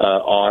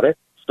 Audit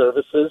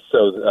services.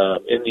 So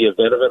in the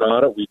event of an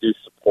audit, we do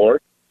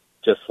support,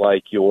 just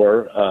like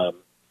your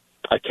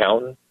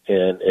accountant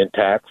and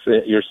tax,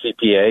 your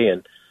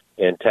CPA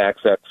and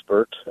tax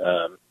expert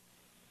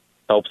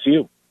helps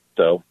you.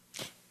 So.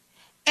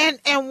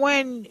 And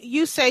when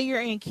you say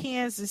you're in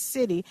Kansas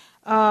City,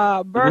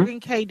 Bergen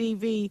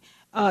KDV,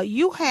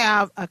 you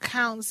have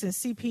accountants and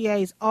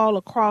CPAs all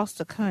across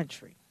the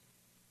country.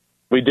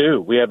 We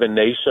do. We have a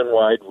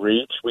nationwide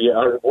reach.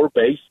 We're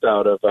based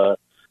out of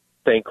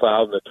St.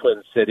 Cloud and the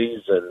Twin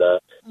Cities, and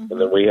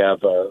then we have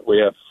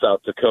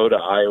South Dakota,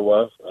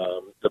 Iowa,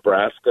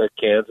 Nebraska,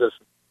 Kansas,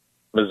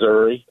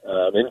 Missouri,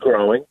 and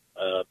growing.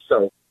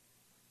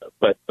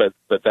 But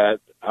that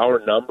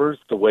our numbers,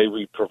 the way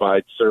we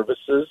provide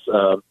services,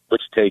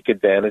 which take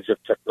advantage of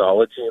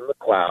technology in the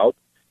cloud,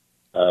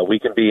 we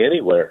can be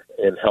anywhere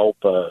and help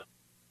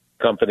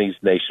companies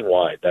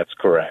nationwide. That's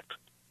correct.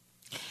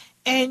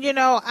 And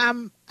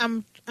I'm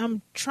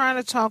trying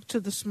to talk to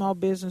the small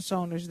business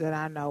owners that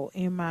I know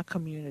in my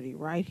community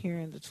right here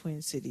in the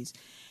Twin Cities,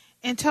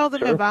 and tell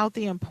them about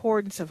the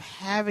importance of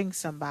having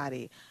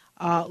somebody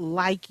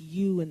like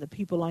you and the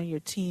people on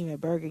your team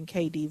at Bergen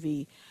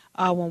KDV.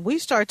 When we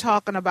start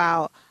talking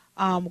about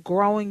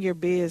growing your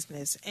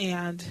business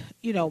and,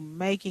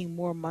 making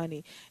more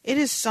money, it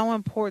is so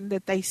important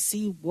that they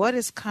see what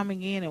is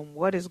coming in and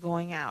what is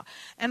going out.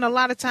 And a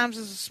lot of times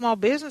as a small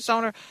business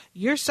owner,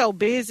 you're so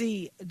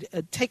busy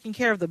taking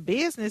care of the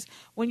business.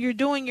 When you're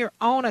doing your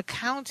own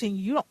accounting,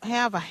 you don't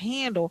have a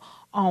handle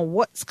on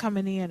what's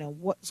coming in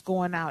and what's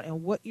going out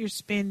and what you're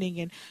spending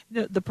and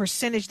the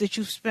percentage that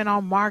you spent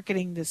on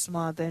marketing this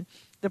month and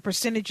the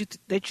percentage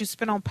that you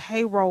spent on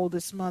payroll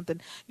this month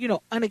and,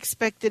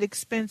 unexpected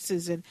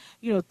expenses and,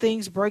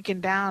 things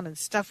breaking down and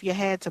stuff you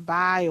had to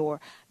buy. Or,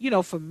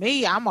 for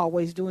me, I'm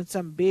always doing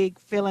some big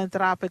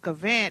philanthropic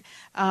event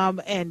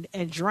and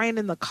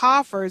draining the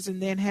coffers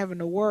and then having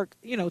to work,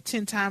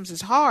 10 times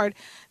as hard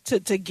to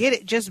get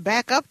it just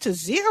back up to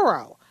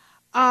zero.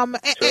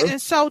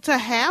 And so to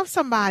have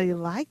somebody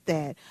like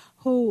that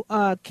who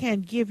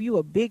can give you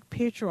a big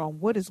picture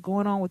on what is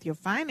going on with your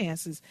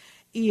finances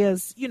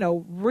is,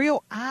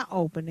 real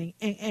eye-opening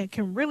and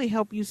can really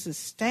help you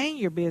sustain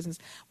your business.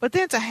 But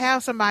then to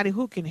have somebody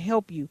who can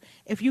help you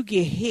if you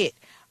get hit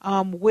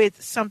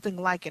with something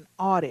like an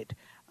audit,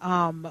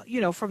 from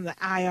the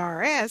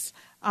IRS,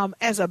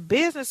 as a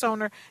business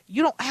owner,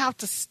 you don't have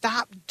to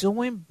stop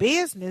doing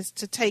business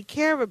to take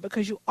care of it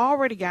because you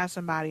already got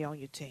somebody on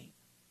your team.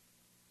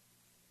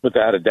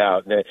 Without a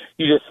doubt. Now,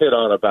 you just hit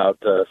on about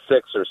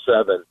 6 or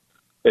 7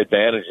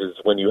 advantages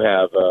when you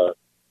have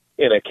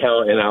an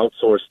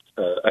outsourced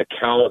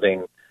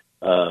accounting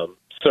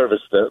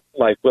service that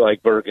like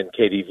Bergen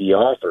KDV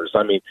offers.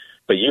 I mean,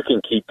 but you can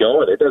keep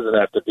going. It doesn't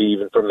have to be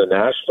even from the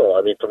national.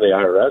 I mean, from the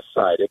IRS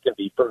side, it can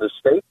be from the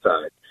state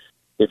side.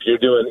 If you're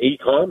doing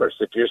e-commerce,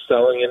 if you're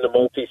selling into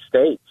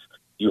multi-states,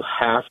 you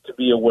have to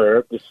be aware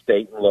of the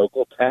state and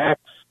local tax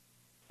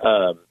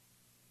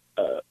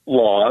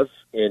laws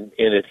and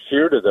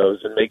adhere to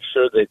those and make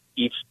sure that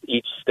each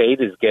state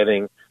is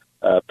getting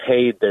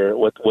paid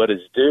what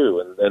is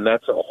due, and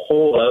that's a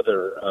whole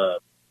other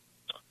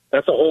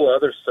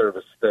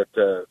service that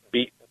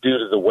due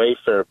to the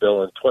Wayfair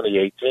bill in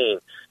 2018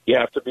 you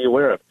have to be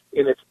aware of,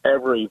 and it's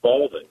ever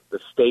evolving. The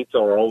states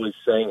are always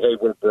saying, "Hey,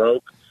 we're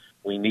broke,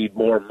 we need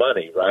more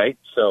money," right?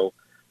 So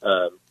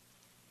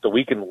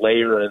we can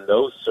layer in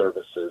those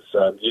services.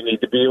 You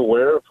need to be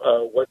aware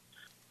of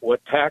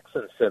what tax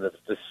incentives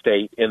the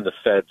state and the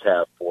feds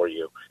have for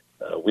you.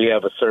 We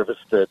have a service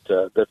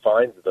that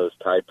finds those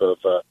type of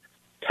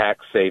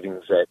tax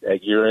savings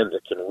at year end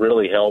that can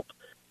really help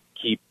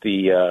keep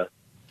the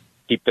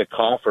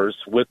coffers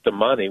with the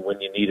money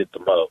when you need it the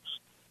most.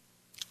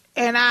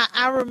 And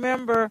I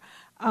remember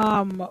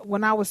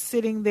when I was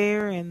sitting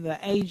there and the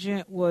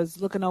agent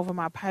was looking over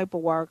my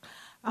paperwork,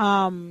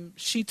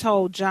 she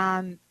told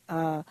John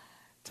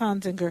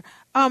Tonsinger,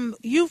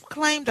 you've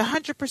claimed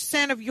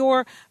 100% of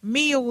your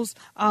meals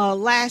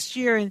last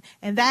year,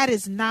 and that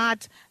is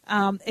not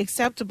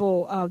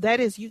acceptable. That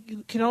is,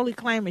 you can only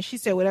claim, and she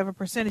said, whatever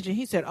percentage. And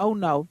he said, oh,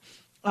 no.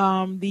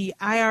 The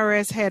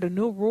IRS had a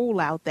new rule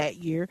out that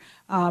year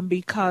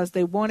because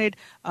they wanted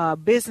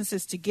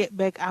businesses to get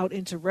back out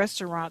into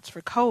restaurants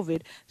for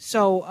COVID,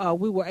 so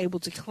we were able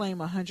to claim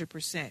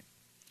 100%.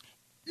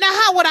 Now,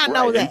 how would I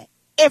know that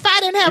if I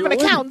didn't have an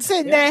accountant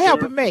sitting there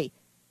helping me?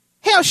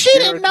 Hell, she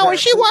didn't know, and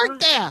she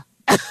worked there.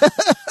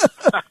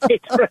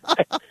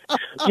 Right.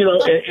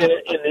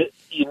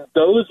 And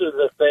those are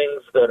the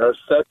things that are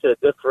such a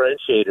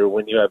differentiator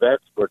when you have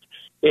experts.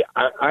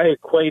 I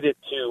equate it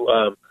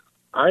to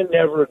I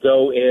never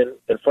go in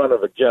front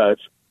of a judge,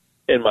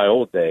 in my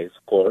old days,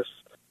 of course,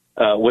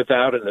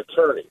 without an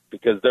attorney,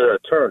 because they're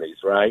attorneys,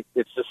 right?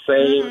 It's the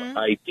same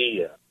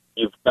idea.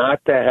 You've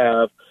got to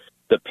have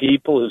the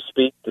people who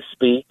speak,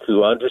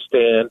 who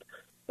understand,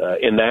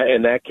 in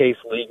that case,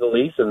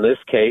 legalese, in this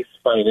case,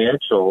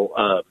 financial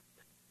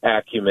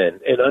acumen,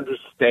 and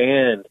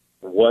understand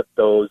what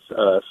those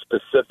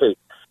specific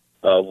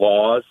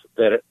laws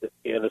that,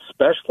 and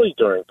especially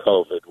during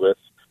COVID with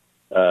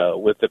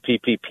the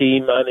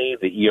PPP money,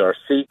 the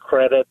ERC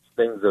credits,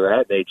 things of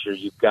that nature,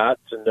 you've got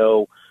to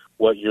know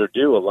what you're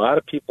due. A lot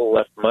of people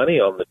left money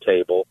on the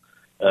table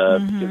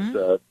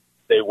because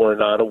they were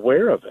not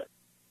aware of it.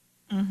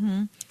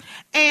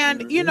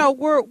 And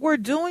we're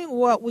doing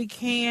what we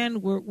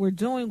can. We're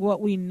doing what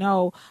we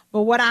know.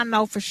 But what I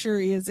know for sure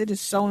is it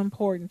is so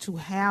important to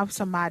have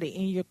somebody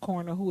in your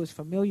corner who is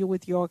familiar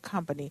with your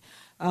company.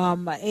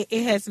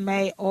 It has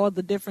made all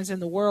the difference in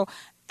the world,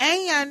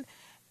 and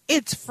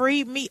it's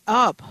freed me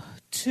up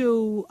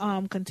to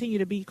continue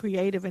to be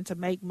creative and to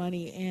make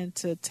money and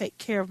to take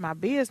care of my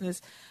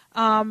business.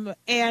 And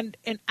I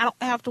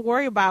don't have to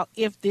worry about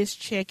if this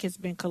check has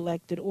been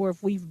collected or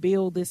if we've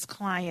billed this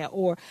client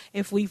or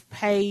if we've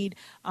paid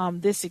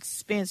this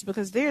expense,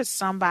 because there's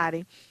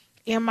somebody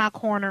in my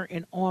corner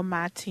and on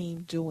my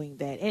team doing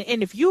that.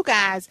 And if you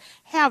guys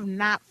have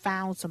not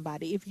found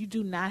somebody, if you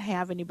do not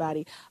have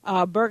anybody,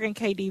 Bergen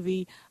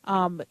KDV,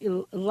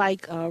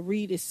 like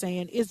Reed is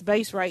saying, is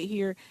based right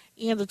here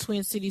in the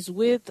Twin Cities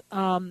with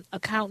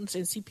accountants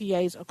and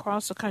CPAs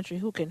across the country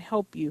who can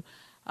help you.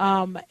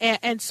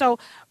 And so,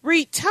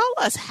 Reed, tell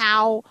us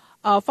how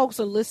folks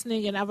are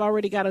listening, and I've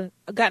already gotten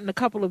a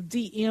couple of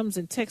DMs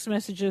and text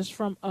messages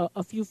from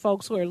a few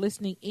folks who are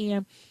listening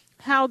in,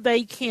 how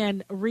they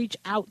can reach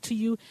out to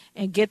you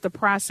and get the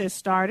process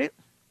started.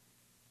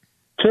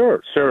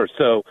 Sure.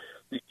 So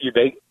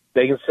they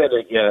can send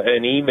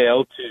an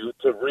email to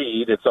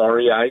Reed. It's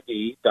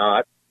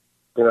REID.Graham,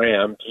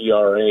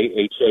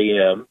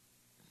 GRAHAM,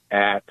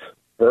 at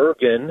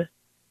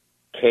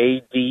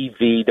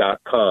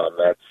BergenKDV.com.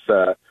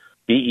 That's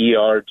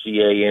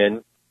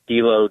BERGAN,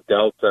 Kilo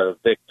Delta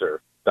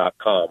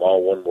Victor.com,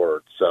 all one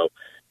word. So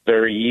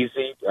very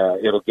easy.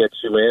 It'll get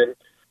you in.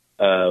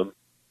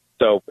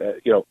 So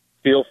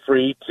feel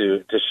free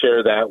to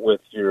share that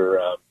with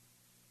your,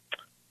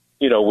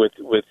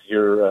 with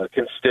your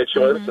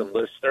constituents and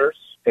listeners.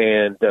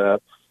 And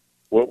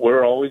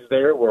we're always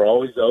there. We're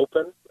always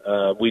open.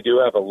 We do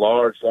have a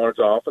large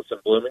office in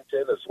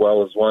Bloomington as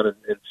well as one in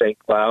St.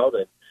 Cloud,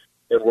 and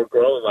we're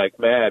growing like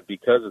mad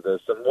because of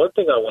this. And one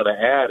thing I want to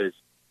add is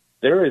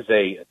there is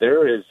a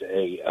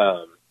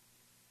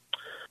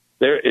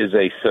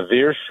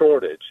severe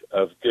shortage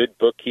of good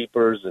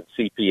bookkeepers and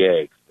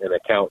CPAs and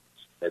accountants.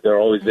 There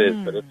always is,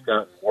 but it's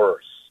gotten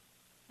worse.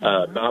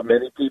 Not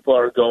many people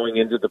are going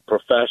into the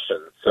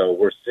profession, so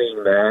we're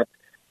seeing that.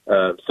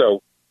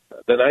 So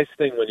the nice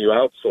thing when you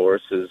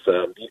outsource is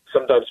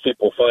sometimes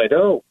people find,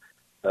 I'll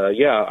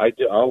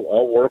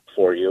work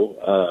for you,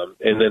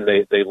 and then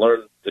they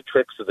learn the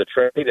tricks of the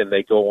trade, and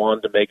they go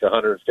on to make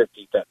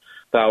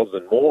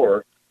 $150,000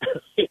 more,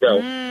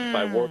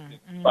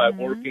 by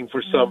working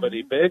for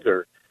somebody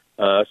bigger.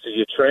 So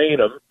you train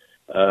them.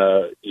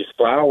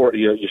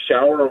 You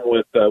shower them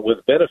with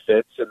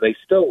benefits, and they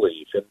still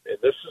leave. And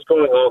this is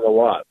going on a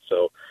lot.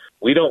 So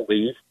we don't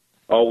leave.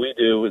 All we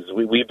do is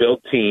we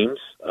build teams,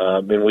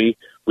 and we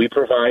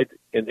provide,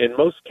 in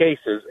most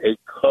cases, a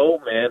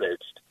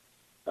co-managed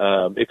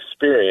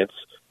experience.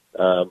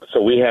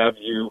 So we have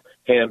you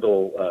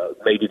handle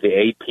maybe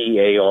the AP,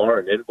 AR,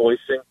 and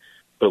invoicing,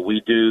 but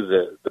we do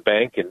the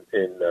bank and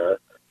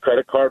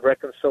credit card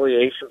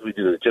reconciliations. We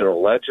do the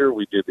general ledger.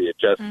 We do the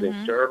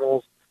adjusting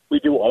journals. We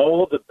do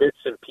all the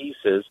bits and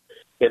pieces,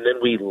 and then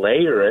we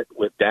layer it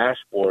with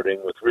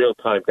dashboarding, with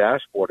real-time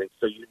dashboarding,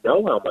 so you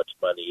know how much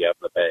money you have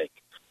in the bank.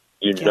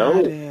 You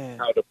know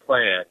how to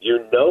plan.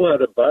 You know how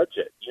to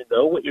budget. You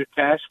know what your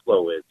cash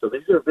flow is. So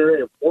these are very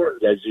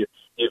important, as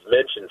you've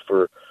mentioned,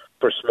 for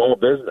small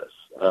business.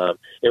 And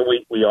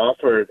we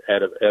offer it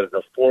at an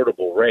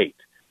affordable rate.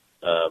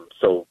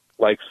 So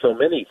like so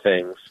many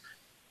things,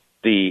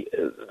 the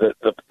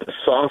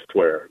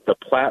software, the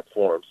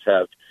platforms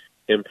have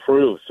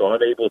improved, so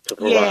I'm able to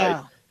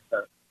provide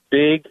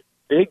big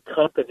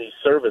company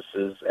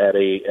services at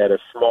a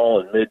small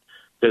and mid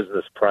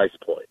business price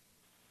point.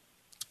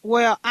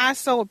 Well, I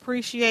so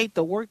appreciate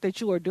the work that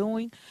you are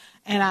doing,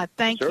 and I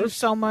thank you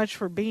so much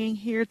for being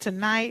here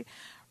tonight.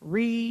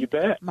 Reed,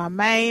 my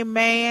main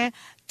man,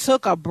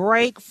 took a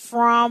break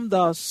from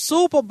the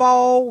Super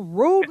Bowl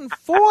rooting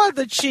for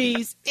the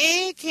Chiefs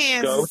in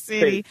Kansas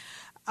City.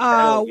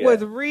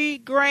 With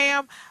Reed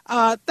Graham.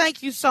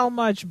 Thank you so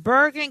much.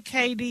 Bergen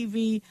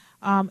KDV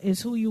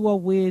is who you are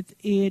with.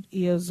 It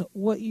is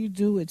what you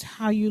do. It's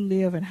how you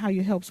live and how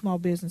you help small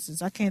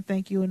businesses. I can't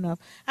thank you enough.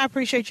 I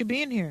appreciate you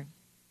being here.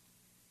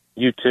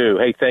 You too.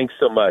 Hey, thanks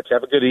so much.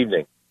 Have a good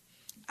evening.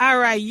 All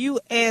right, you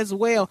as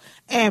well.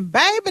 And,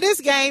 baby,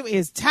 this game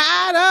is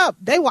tied up.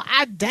 They were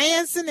out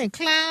dancing and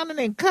clowning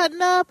and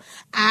cutting up.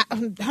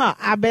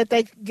 I bet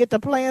they get to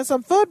playing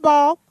some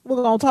football. We're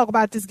going to talk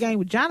about this game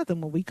with Jonathan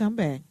when we come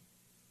back.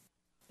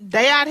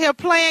 They out here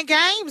playing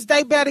games.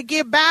 They better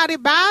get body.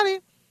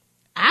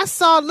 I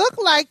saw it look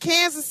like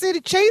Kansas City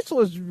Chiefs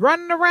was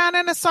running around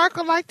in a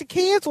circle like the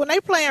kids when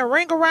they playing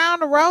Ring Around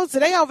the Rosy.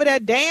 They over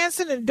there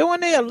dancing and doing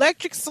the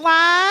electric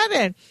slide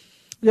and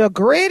the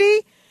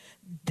gritty.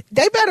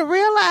 They better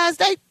realize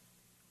they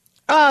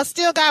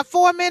still got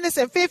 4 minutes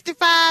and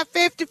 55,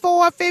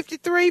 54,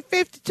 53,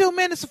 52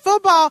 minutes of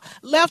football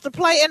left to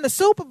play in the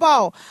Super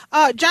Bowl.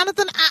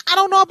 Jonathan, I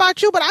don't know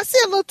about you, but I see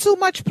a little too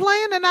much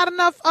playing and not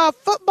enough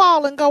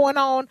footballing going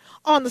on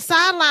the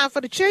sideline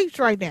for the Chiefs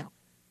right now.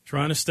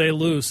 Trying to stay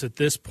loose. At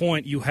this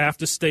point, you have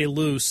to stay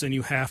loose and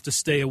you have to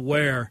stay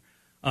aware.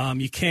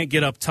 You can't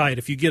get uptight.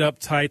 If you get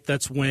uptight,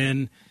 that's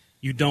when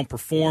you don't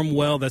perform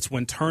well. That's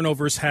when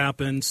turnovers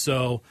happen.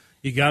 So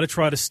you got to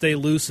try to stay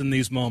loose in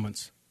these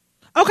moments.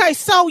 Okay,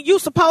 so you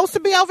supposed to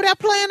be over there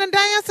playing and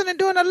dancing and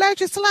doing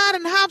electric slide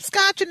and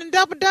hopscotching and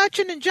double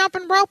dutching and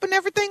jumping rope and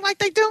everything like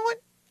they doing?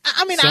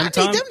 I mean, I need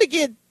them to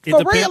get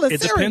for real and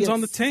serious. It depends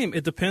on the team.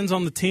 It depends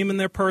on the team and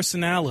their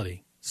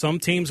personality. Some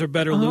teams are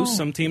better loose.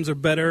 Some teams are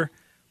better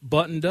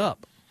buttoned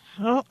up.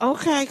 Oh,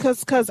 okay,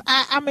 because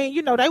I mean,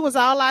 you know, they was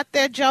all out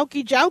there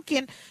joking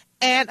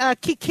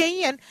and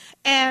kicking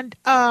and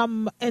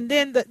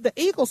then the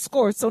Eagles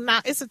scored. So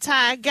now it's a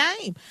tied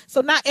game.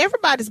 So now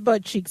everybody's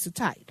butt cheeks are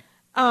tight.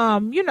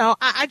 You know,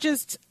 I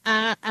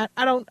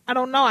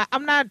don't know.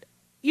 I'm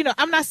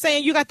not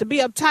saying you got to be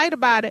uptight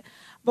about it,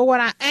 but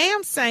what I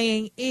am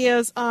saying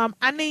is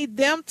I need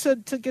them to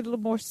get a little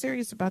more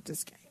serious about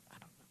this game.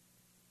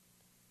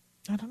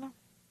 I don't know.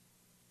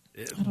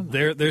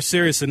 They're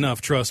serious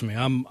enough, trust me.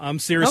 I'm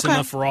serious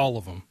enough for all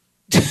of them.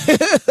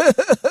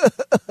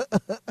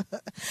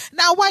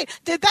 Now, wait,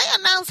 did they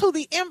announce who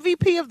the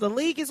MVP of the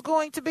league is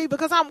going to be?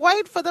 Because I'm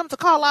waiting for them to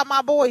call out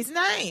my boy's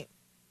name.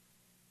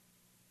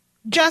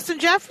 Justin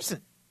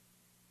Jefferson.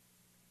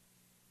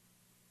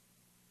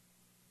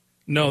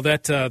 No,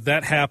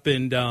 that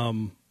happened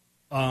on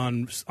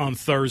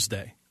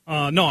Thursday.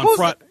 On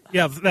Friday.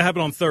 Yeah, that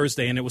happened on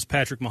Thursday, and it was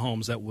Patrick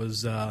Mahomes that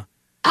was that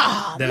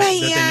they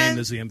named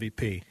as the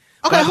MVP.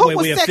 Okay, by the way,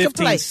 was we have second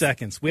 15 place?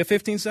 seconds. We have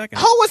 15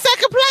 seconds. Who was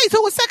second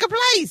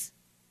place?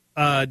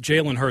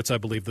 Jalen Hurts, I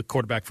believe, the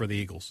quarterback for the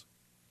Eagles.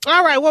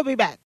 All right, we'll be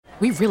back.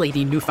 We really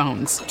need new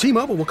phones.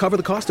 T-Mobile will cover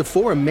the cost of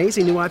 4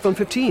 amazing new iPhone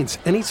 15s,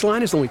 and each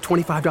line is only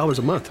 $25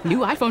 a month. New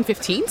iPhone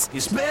 15s?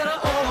 It's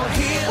better over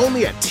here.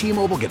 Only at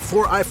T-Mobile, get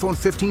 4 iPhone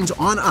 15s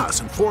on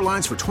us and 4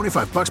 lines for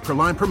 $25 per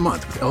line per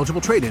month with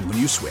eligible trade-in when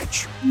you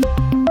switch.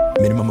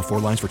 Minimum of 4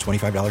 lines for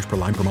 $25 per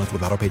line per month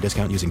with autopay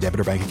discount using debit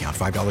or bank account.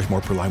 $5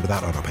 more per line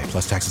without autopay,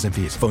 plus taxes and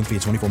fees. Phone fee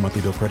at 24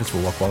 monthly bill credits for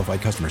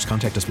well-qualified customers.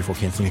 Contact us before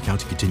canceling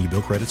account to continue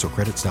bill credits or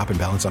credit stop and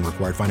balance on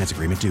required finance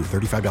agreement due.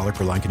 $35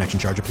 per line connection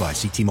charge applies.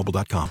 See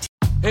T-Mobile.com.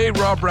 Hey,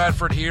 Rob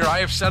Bradford here. I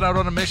have set out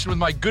on a mission with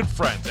my good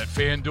friends at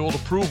FanDuel to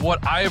prove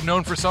what I have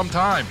known for some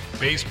time.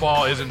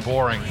 Baseball isn't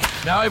boring.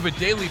 Now I have a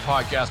daily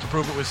podcast to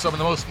prove it with some of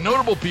the most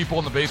notable people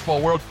in the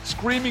baseball world,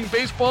 screaming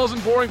baseball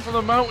isn't boring from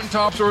the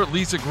mountaintops, or at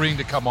least agreeing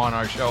to come on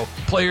our show.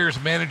 Players,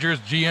 managers,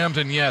 GMs,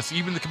 and yes,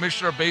 even the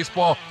commissioner of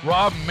baseball,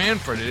 Rob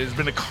Manfred. It has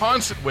been a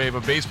constant wave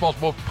of baseball's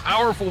most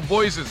powerful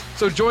voices.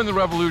 So join the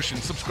revolution.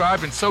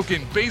 Subscribe and soak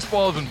in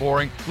Baseball Isn't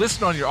Boring.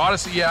 Listen on your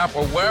Odyssey app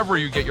or wherever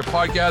you get your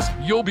podcasts.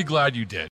 You'll be glad you did.